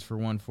Sanders runs for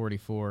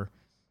 144.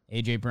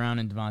 A.J. Brown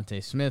and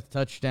Devontae Smith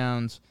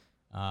touchdowns.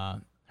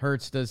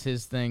 Hurts does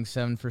his thing,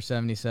 7 for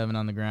 77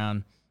 on the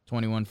ground,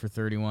 21 for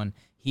 31.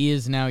 He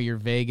is now your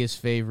Vegas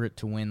favorite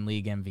to win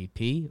league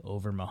MVP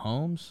over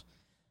Mahomes.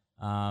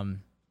 The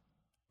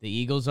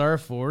Eagles are a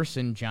force,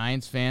 and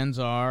Giants fans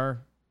are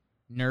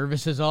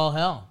nervous as all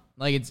hell.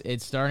 Like,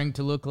 it's starting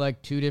to look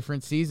like two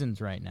different seasons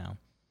right now,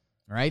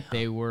 right?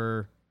 They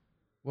were,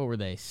 what were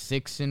they,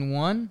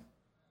 6-1?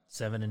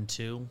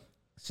 7-2.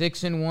 6-1,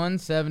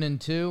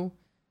 7-2.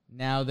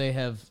 Now they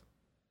have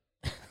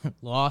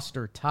lost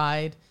or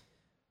tied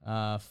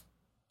 4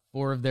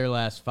 of their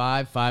last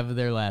 5 of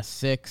their last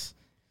 6.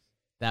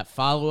 That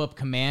follow-up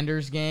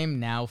Commanders game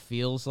now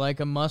feels like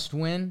a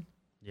must-win.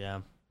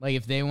 Yeah. Like,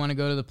 if they want to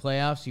go to the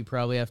playoffs, you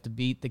probably have to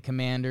beat the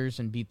Commanders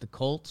and beat the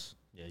Colts.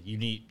 Yeah, you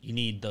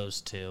need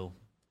those two.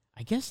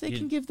 I guess they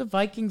can give the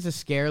Vikings a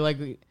scare. Like,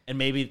 and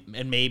maybe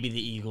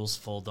the Eagles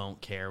full don't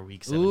care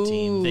week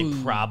 17. Ooh. They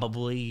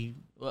probably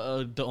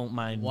don't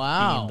mind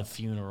being the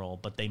funeral,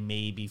 but they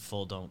maybe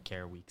full don't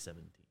care week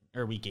 17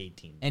 or week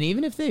 18. and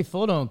even if they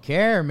full don't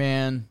care,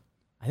 man,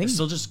 I They're think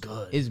still just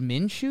good. is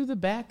Minshew the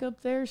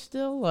backup there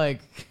still?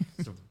 Like,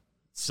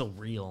 still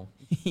real.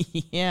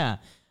 yeah.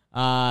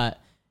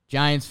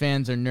 Giants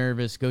fans are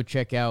nervous. Go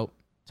check out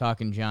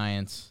Talking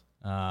Giants.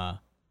 I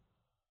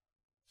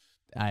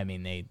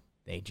mean, they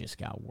just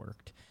got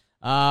worked.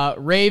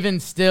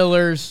 Ravens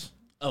Steelers.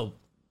 Oh,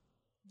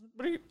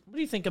 what do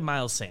you think of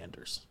Miles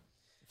Sanders?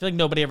 I feel like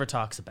nobody ever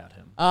talks about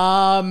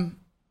him.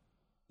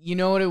 You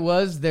know what it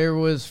was? There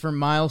was, for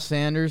Miles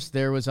Sanders,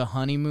 there was a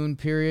honeymoon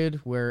period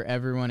where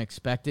everyone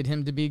expected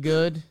him to be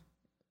good,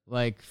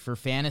 like for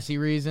fantasy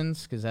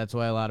reasons, because that's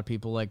why a lot of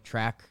people like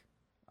track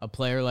a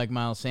player like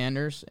Miles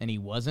Sanders, and he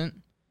wasn't.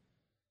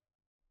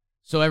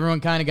 So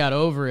everyone kind of got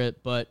over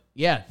it, but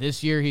yeah,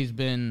 this year he's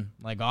been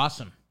like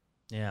awesome.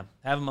 Yeah,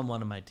 have him on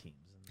one of my teams.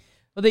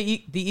 Well,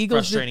 the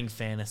Eagles Frustrating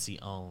fantasy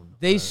own.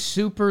 They but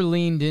super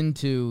leaned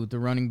into the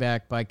running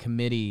back by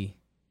committee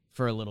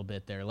for a little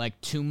bit there,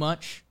 like too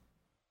much.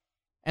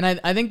 And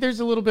I think there's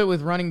a little bit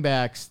with running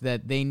backs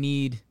that they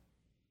need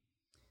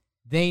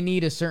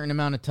a certain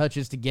amount of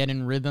touches to get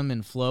in rhythm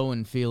and flow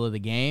and feel of the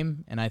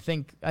game. And I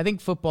think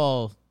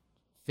football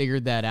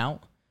figured that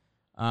out.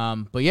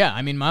 But yeah,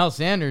 I mean, Miles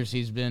Sanders,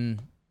 he's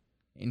been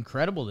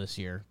incredible this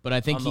year. But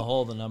I think on the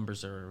whole, the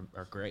numbers are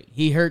great.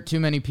 He hurt too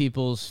many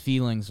people's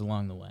feelings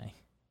along the way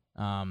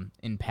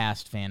in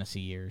past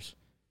fantasy years,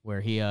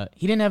 where he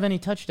didn't have any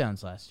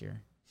touchdowns last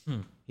year.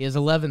 He has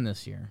 11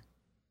 this year.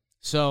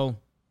 So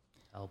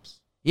Helps.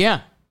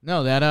 yeah,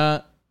 no,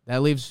 that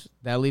leaves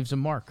a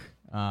mark.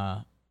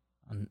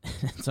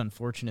 It's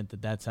unfortunate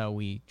that that's how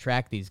we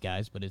track these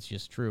guys, but it's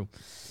just true.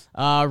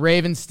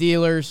 Ravens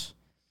Steelers,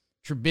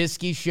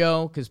 Trubisky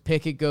show, because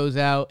Pickett goes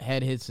out,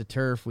 head hits the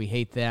turf. We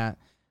hate that.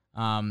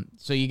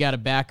 So you got a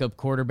backup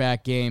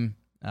quarterback game.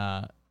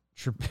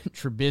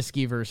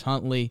 Trubisky versus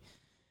Huntley.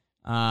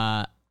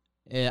 I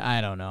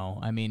don't know.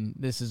 I mean,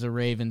 this is a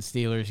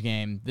Ravens-Steelers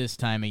game this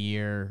time of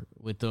year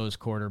with those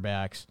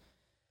quarterbacks.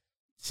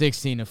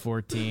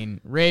 16-14.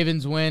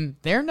 Ravens win.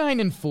 They're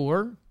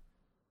 9-4.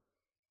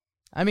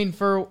 I mean,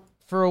 for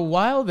a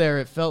while there,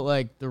 it felt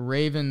like the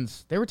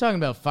Ravens, they were talking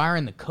about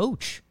firing the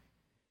coach.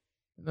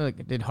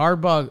 Like, did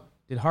Harbaugh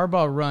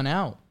run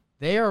out?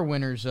 They are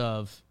winners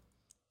of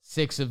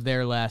 6 of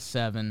their last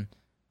 7.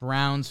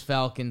 Browns,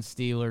 Falcons,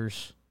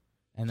 Steelers,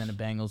 and then a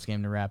Bengals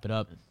game to wrap it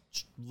up.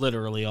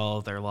 Literally all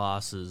of their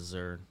losses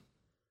are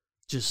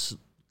just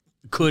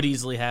could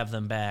easily have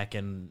them back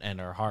and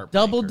are heartbreakers.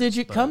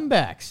 Double-digit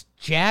comebacks.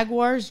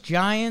 Jaguars,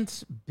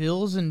 Giants,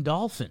 Bills, and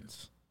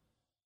Dolphins.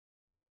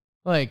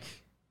 Like,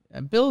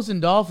 Bills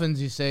and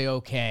Dolphins, you say,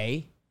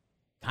 okay.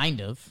 Kind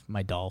of,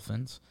 my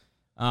Dolphins.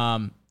 They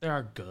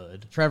are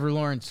good. Trevor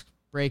Lawrence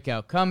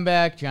breakout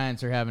comeback.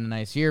 Giants are having a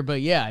nice year.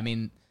 But, yeah, I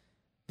mean,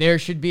 there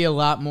should be a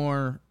lot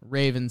more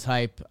Ravens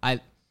hype. I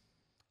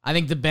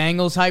think the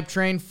Bengals hype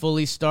train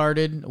fully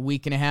started a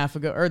week and a half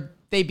ago. Or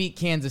they beat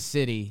Kansas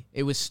City.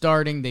 It was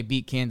starting. They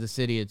beat Kansas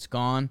City. It's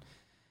gone.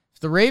 If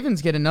the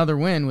Ravens get another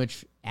win,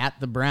 which at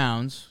the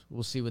Browns,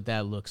 we'll see what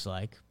that looks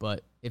like.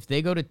 But if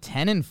they go to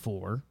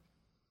 10-4,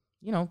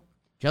 you know,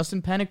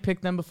 Justin Pennick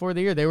picked them before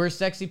the year. They were a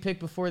sexy pick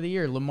before the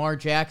year. Lamar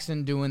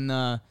Jackson doing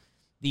the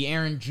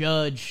Aaron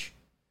Judge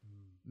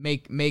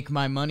make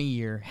my money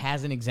year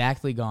hasn't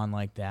exactly gone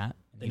like that.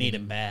 They need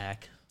him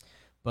back.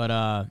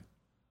 But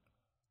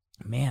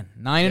man,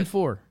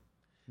 9-4.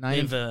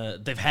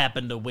 They've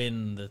happened to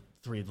win the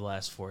 3 of the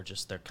last 4.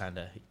 Just they're kind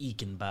of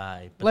eking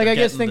by. But like, I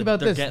guess think about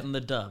this. They're getting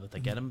the dub. If they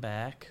get him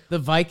back, the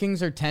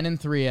Vikings are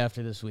 10-3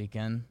 after this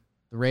weekend.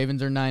 The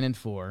Ravens are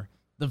 9-4.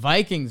 The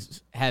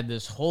Vikings had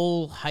this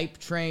whole hype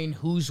train.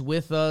 Who's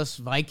with us?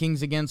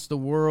 Vikings against the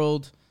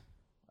world.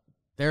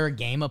 They're a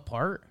game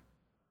apart.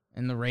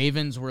 And the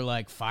Ravens were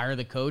like, fire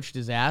the coach,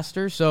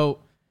 disaster. So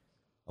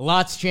a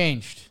lot's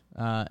changed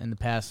in the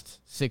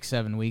past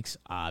 6-7 weeks,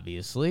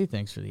 obviously.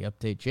 Thanks for the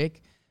update,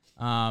 Jake.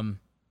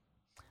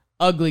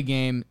 Ugly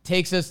game.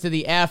 Takes us to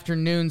the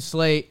afternoon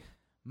slate.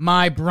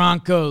 My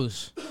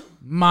Broncos.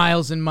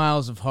 Miles and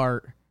miles of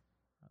heart.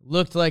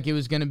 Looked like it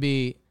was going to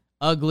be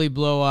ugly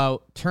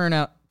blowout. Turn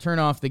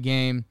off the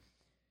game.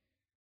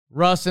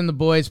 Russ and the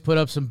boys put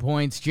up some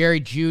points. Jerry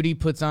Jeudy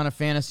puts on a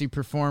fantasy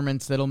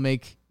performance that'll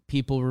make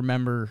people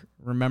remember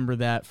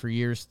that for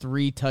years.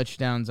 3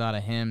 touchdowns out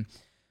of him.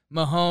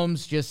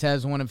 Mahomes just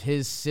has one of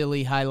his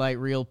silly highlight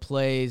reel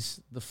plays,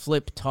 the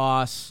flip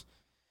toss.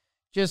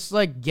 Just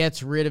like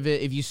gets rid of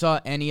it. If you saw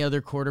any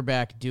other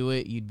quarterback do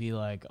it, you'd be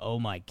like, oh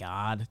my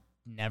God,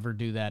 never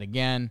do that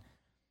again.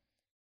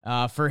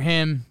 For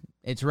him,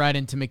 it's right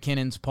into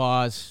McKinnon's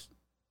paws.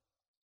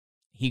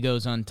 He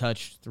goes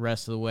untouched the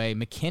rest of the way.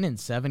 McKinnon,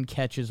 7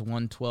 catches,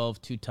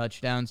 112, 2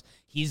 touchdowns.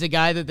 He's a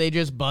guy that they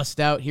just bust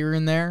out here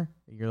and there.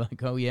 You're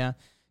like, oh yeah.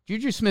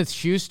 Juju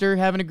Smith-Schuster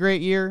having a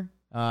great year.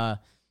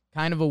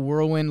 Kind of a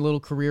whirlwind little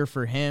career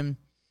for him.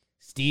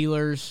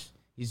 Steelers,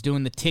 he's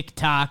doing the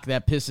TikTok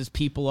that pisses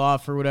people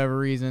off for whatever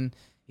reason.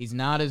 He's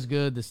not as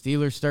good. The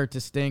Steelers start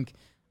to stink.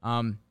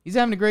 He's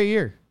having a great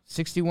year.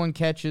 61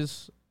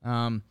 catches.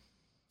 I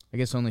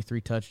guess only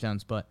 3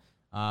 touchdowns, but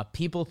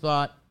people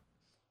thought,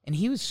 and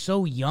he was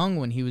so young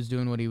when he was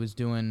doing what he was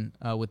doing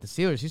with the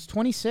Steelers. He's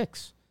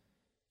 26.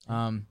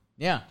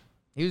 Yeah.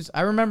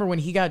 I remember when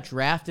he got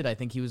drafted, I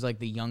think he was like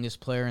the youngest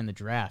player in the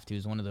draft. He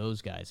was one of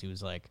those guys. He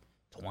was like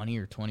 20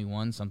 or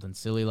 21, something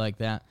silly like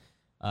that.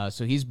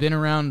 So he's been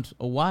around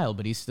a while,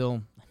 but he's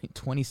still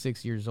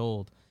 26 years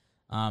old.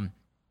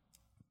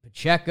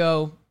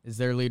 Pacheco is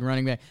their lead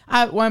running back.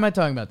 Why am I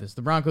talking about this?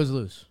 The Broncos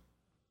lose.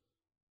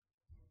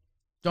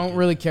 Don't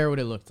really care what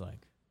it looked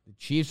like. The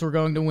Chiefs were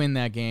going to win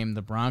that game.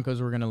 The Broncos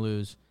were going to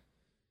lose.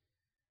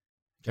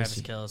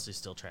 Travis Kelce,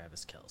 still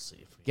Travis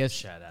Kelce. If we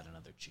shout out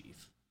another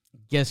Chief.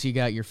 Guess you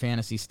got your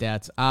fantasy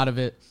stats out of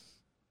it.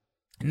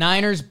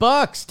 Niners,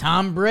 Bucks.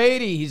 Tom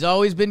Brady. He's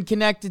always been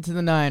connected to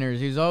the Niners.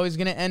 He's always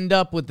going to end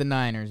up with the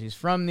Niners. He's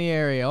from the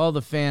area, all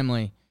the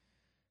family.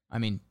 I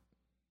mean,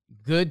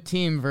 good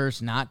team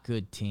versus not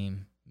good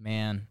team,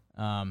 man.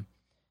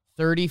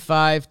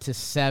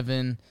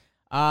 35-7.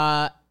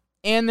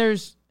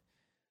 And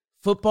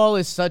football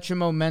is such a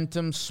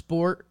momentum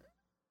sport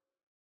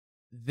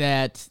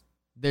that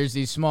there's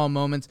these small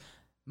moments.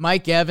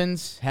 Mike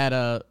Evans had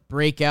a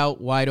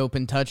breakout wide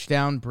open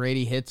touchdown.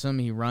 Brady hits him.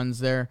 He runs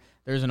there.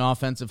 There's an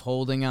offensive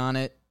holding on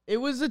it. It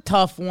was a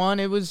tough one.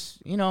 It was,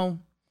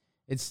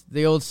 it's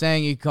the old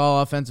saying, you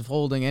call offensive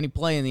holding any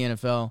play in the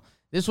NFL.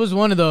 This was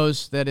one of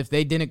those that if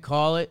they didn't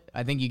call it,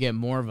 I think you get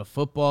more of a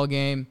football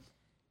game.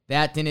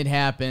 That didn't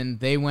happen.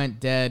 They went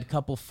dead.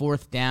 Couple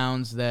 4th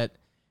downs that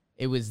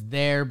it was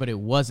there, but it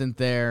wasn't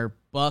there.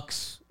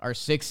 Bucks are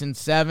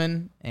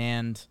 6-7,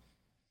 and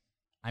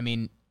I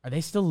mean, are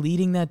they still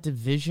leading that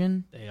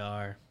division? They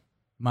are.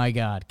 My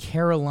God.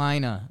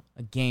 Carolina,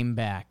 a game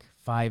back,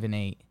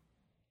 5-8.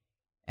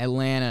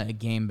 Atlanta, a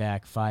game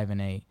back,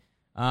 5-8.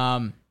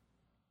 Man,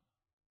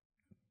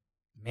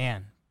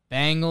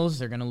 Bengals,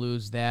 they're going to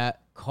lose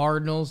that.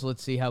 Cardinals.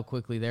 Let's see how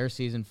quickly their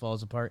season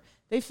falls apart.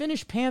 They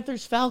finished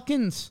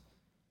Panthers-Falcons.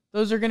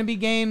 Those are going to be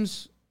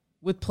games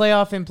with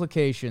playoff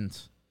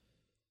implications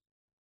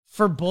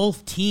for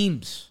both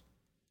teams.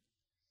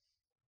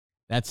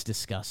 That's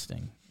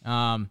disgusting.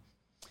 Brock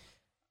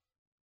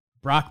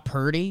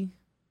Purdy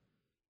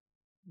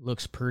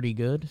looks pretty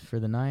good for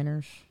the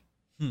Niners.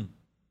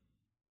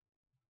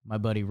 My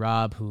buddy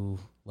Rob, who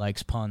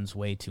likes puns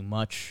way too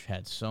much,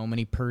 had so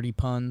many Purdy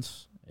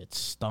puns. It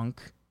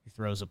stunk. He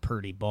throws a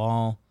Purdy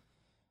ball.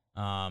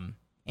 And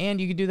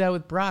you could do that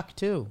with Brock,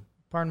 too.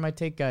 Pardon my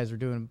take, guys. We're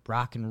doing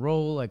Brock and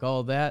roll, like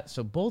all that.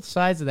 So both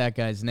sides of that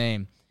guy's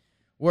name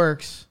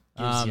works.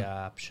 Gives you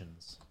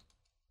options.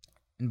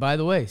 And by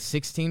the way,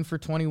 16 for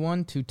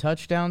 21, 2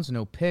 touchdowns,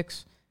 no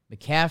picks.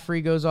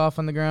 McCaffrey goes off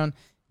on the ground.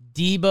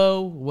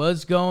 Debo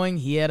was going.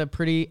 He had a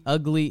pretty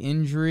ugly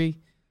injury.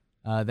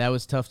 That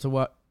was tough to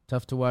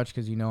watch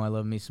because you know I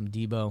love me some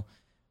Debo.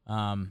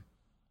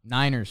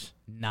 Niners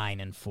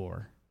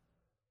 9-4.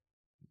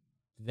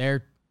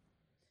 They're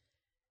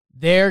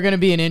going to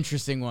be an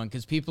interesting one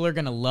because people are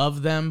going to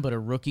love them, but a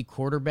rookie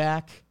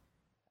quarterback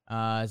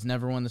has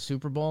never won the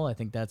Super Bowl. I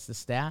think that's the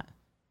stat.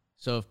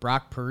 So if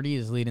Brock Purdy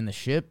is leading the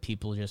ship,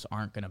 people just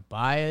aren't going to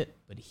buy it.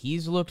 But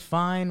he's looked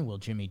fine. Will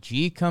Jimmy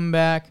G come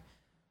back?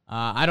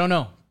 I don't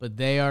know, but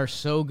they are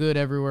so good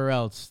everywhere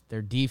else.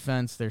 Their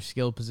defense, their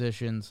skill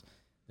positions.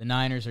 The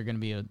Niners are going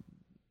to be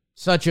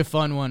such a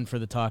fun one for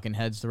the talking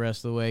heads the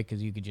rest of the way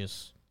because you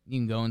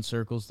can go in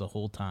circles the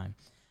whole time.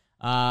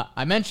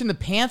 I mentioned the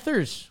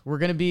Panthers were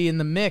going to be in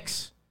the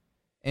mix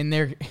in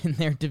their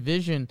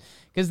division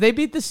because they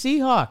beat the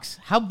Seahawks.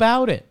 How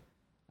about it?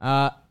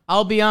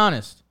 I'll be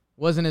honest,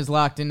 wasn't as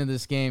locked into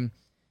this game.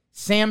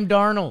 Sam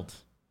Darnold,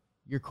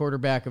 your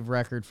quarterback of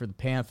record for the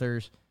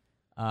Panthers.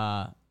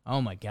 Oh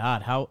my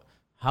God,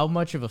 how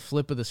much of a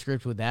flip of the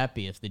script would that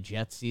be if the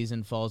Jets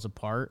season falls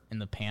apart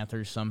and the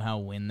Panthers somehow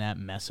win that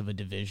mess of a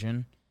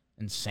division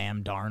and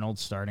Sam Darnold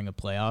starting a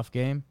playoff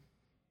game?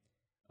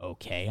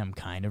 Okay, I'm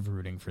kind of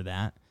rooting for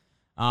that.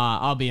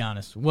 I'll be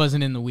honest,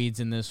 wasn't in the weeds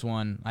in this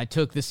one. I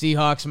took the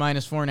Seahawks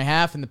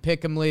 -4.5 in the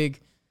Pick'em League.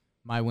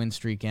 My win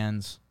streak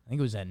ends, I think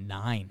it was at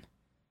 9,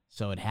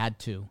 so it had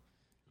to.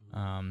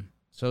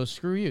 So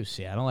screw you,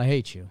 Seattle. I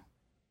hate you.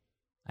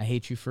 I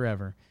hate you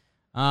forever.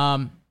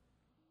 And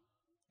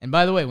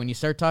by the way, when you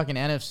start talking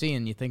NFC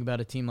and you think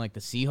about a team like the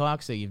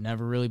Seahawks that you've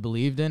never really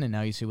believed in, and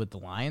now you see what the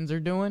Lions are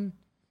doing,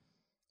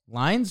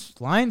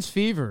 Lions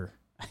fever,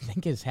 I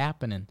think, is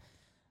happening.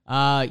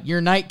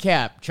 Your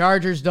nightcap,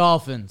 Chargers,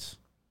 Dolphins.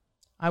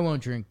 I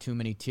won't drink too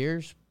many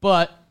tears,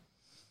 but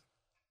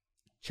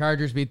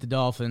Chargers beat the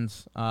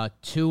Dolphins.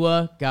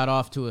 Tua got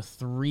off to a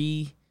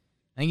 3.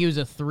 I think he was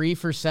a 3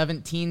 for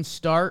 17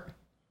 start.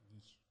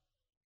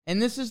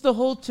 And this is the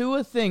whole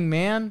Tua thing,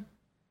 man.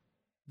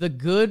 The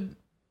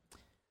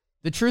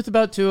truth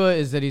about Tua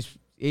is that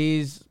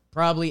he's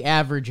probably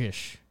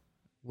average-ish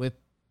with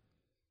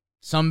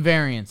some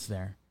variance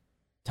there.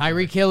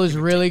 Tyreek Hill is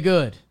really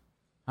good.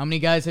 How many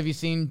guys have you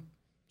seen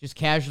just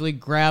casually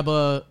grab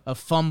a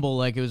fumble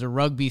like it was a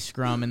rugby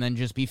scrum and then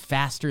just be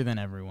faster than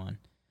everyone?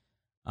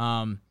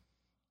 A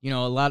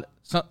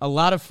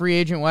lot of free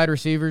agent wide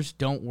receivers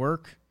don't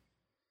work.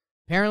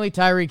 Apparently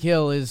Tyreek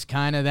Hill is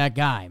kind of that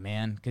guy,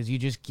 man, because you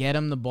just get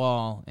him the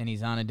ball and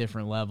he's on a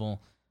different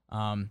level.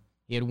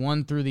 He had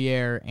 1 through the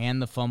air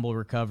and the fumble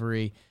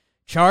recovery.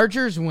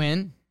 Chargers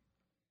win.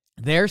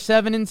 They're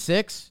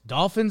 7-6.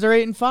 Dolphins are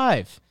 8-5.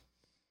 It's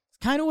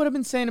kind of what I've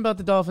been saying about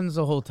the Dolphins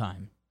the whole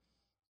time.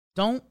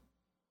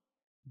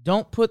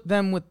 Don't put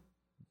them with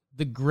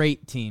the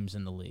great teams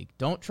in the league.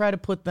 Don't try to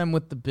put them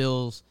with the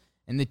Bills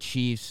and the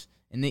Chiefs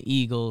and the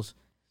Eagles.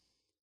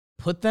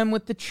 Put them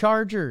with the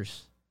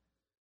Chargers.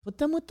 Put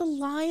them with the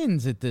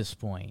Lions at this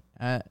point.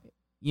 I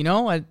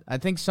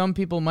think some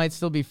people might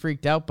still be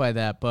freaked out by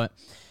that, but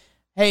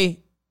hey,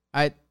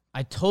 I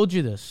told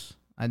you this.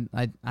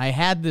 I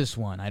had this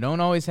one. I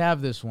don't always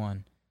have this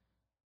one.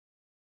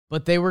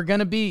 But they were going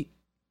to beat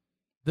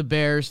the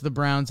Bears, the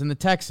Browns, and the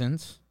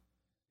Texans.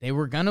 They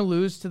were going to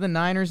lose to the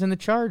Niners and the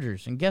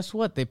Chargers. And guess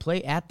what? They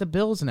play at the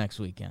Bills next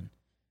weekend.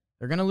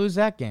 They're going to lose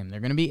that game. They're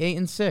going to be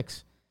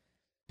 8-6.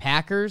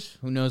 Packers,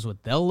 who knows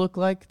what they'll look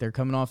like. They're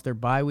coming off their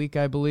bye week,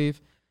 I believe.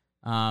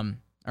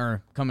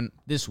 Or coming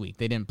this week.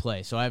 They didn't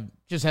play. So I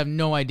just have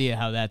no idea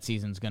how that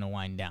season's going to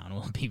wind down.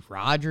 Will it be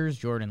Rodgers,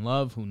 Jordan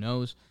Love? Who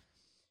knows?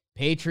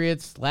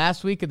 Patriots,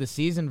 last week of the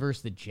season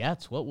versus the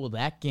Jets. What will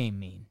that game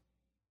mean?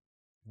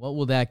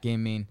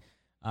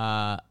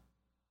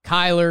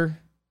 Kyler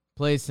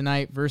plays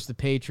tonight versus the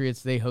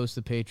Patriots. They host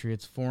the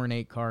Patriots.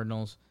 4-8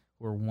 Cardinals.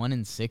 We're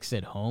 1-6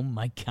 at home.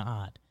 My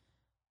God.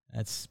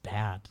 That's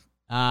bad.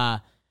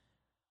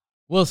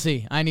 We'll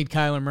see. I need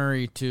Kyler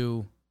Murray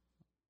to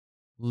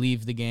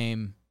leave the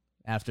game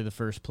after the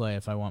first play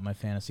if I want my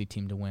fantasy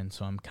team to win,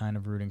 so I'm kind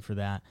of rooting for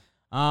that.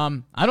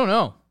 I don't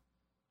know.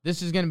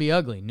 This is going to be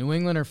ugly. New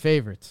England are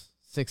favorites.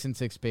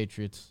 6-6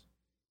 Patriots.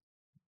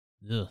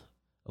 Ugh.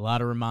 A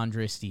lot of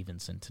Ramondre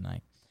Stevenson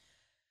tonight.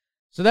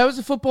 So that was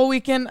a football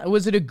weekend.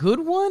 Was it a good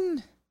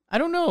one? I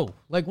don't know.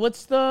 Like,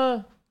 what's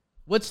the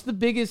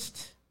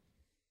biggest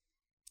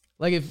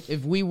Like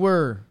if we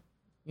were,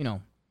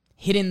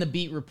 hitting the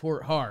beat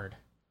report hard.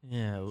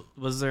 Yeah,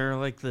 was there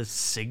like the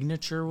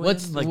signature win?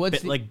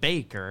 What's like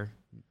Baker,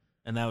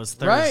 and that was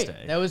Thursday.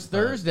 Right, that was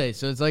Thursday.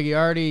 So it's like you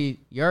already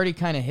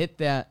kind of hit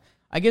that.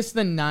 I guess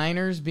the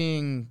Niners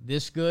being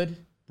this good,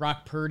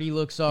 Brock Purdy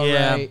looks all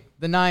right.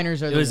 The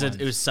Niners are the ones.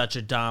 It was such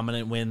a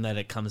dominant win that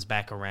it comes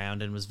back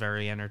around and was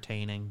very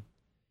entertaining.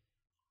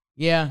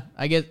 Yeah,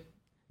 I guess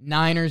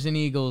Niners and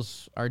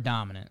Eagles are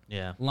dominant.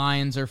 Yeah,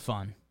 Lions are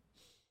fun.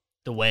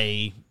 The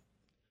way,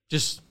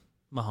 just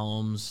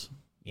Mahomes,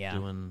 Yeah,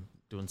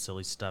 doing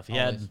silly stuff. He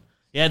had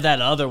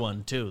that other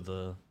one too.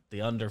 The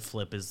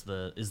underflip is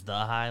the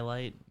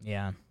highlight.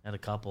 Yeah, Had a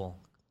couple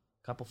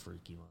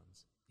freaky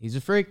ones. He's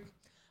a freak.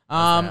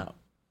 All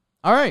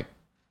right.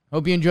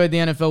 Hope you enjoyed the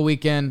NFL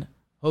weekend.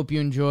 Hope you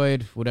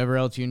enjoyed whatever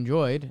else you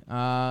enjoyed.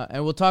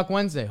 And we'll talk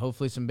Wednesday.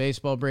 Hopefully some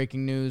baseball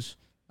breaking news,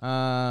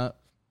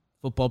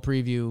 football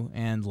preview,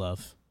 and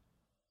love.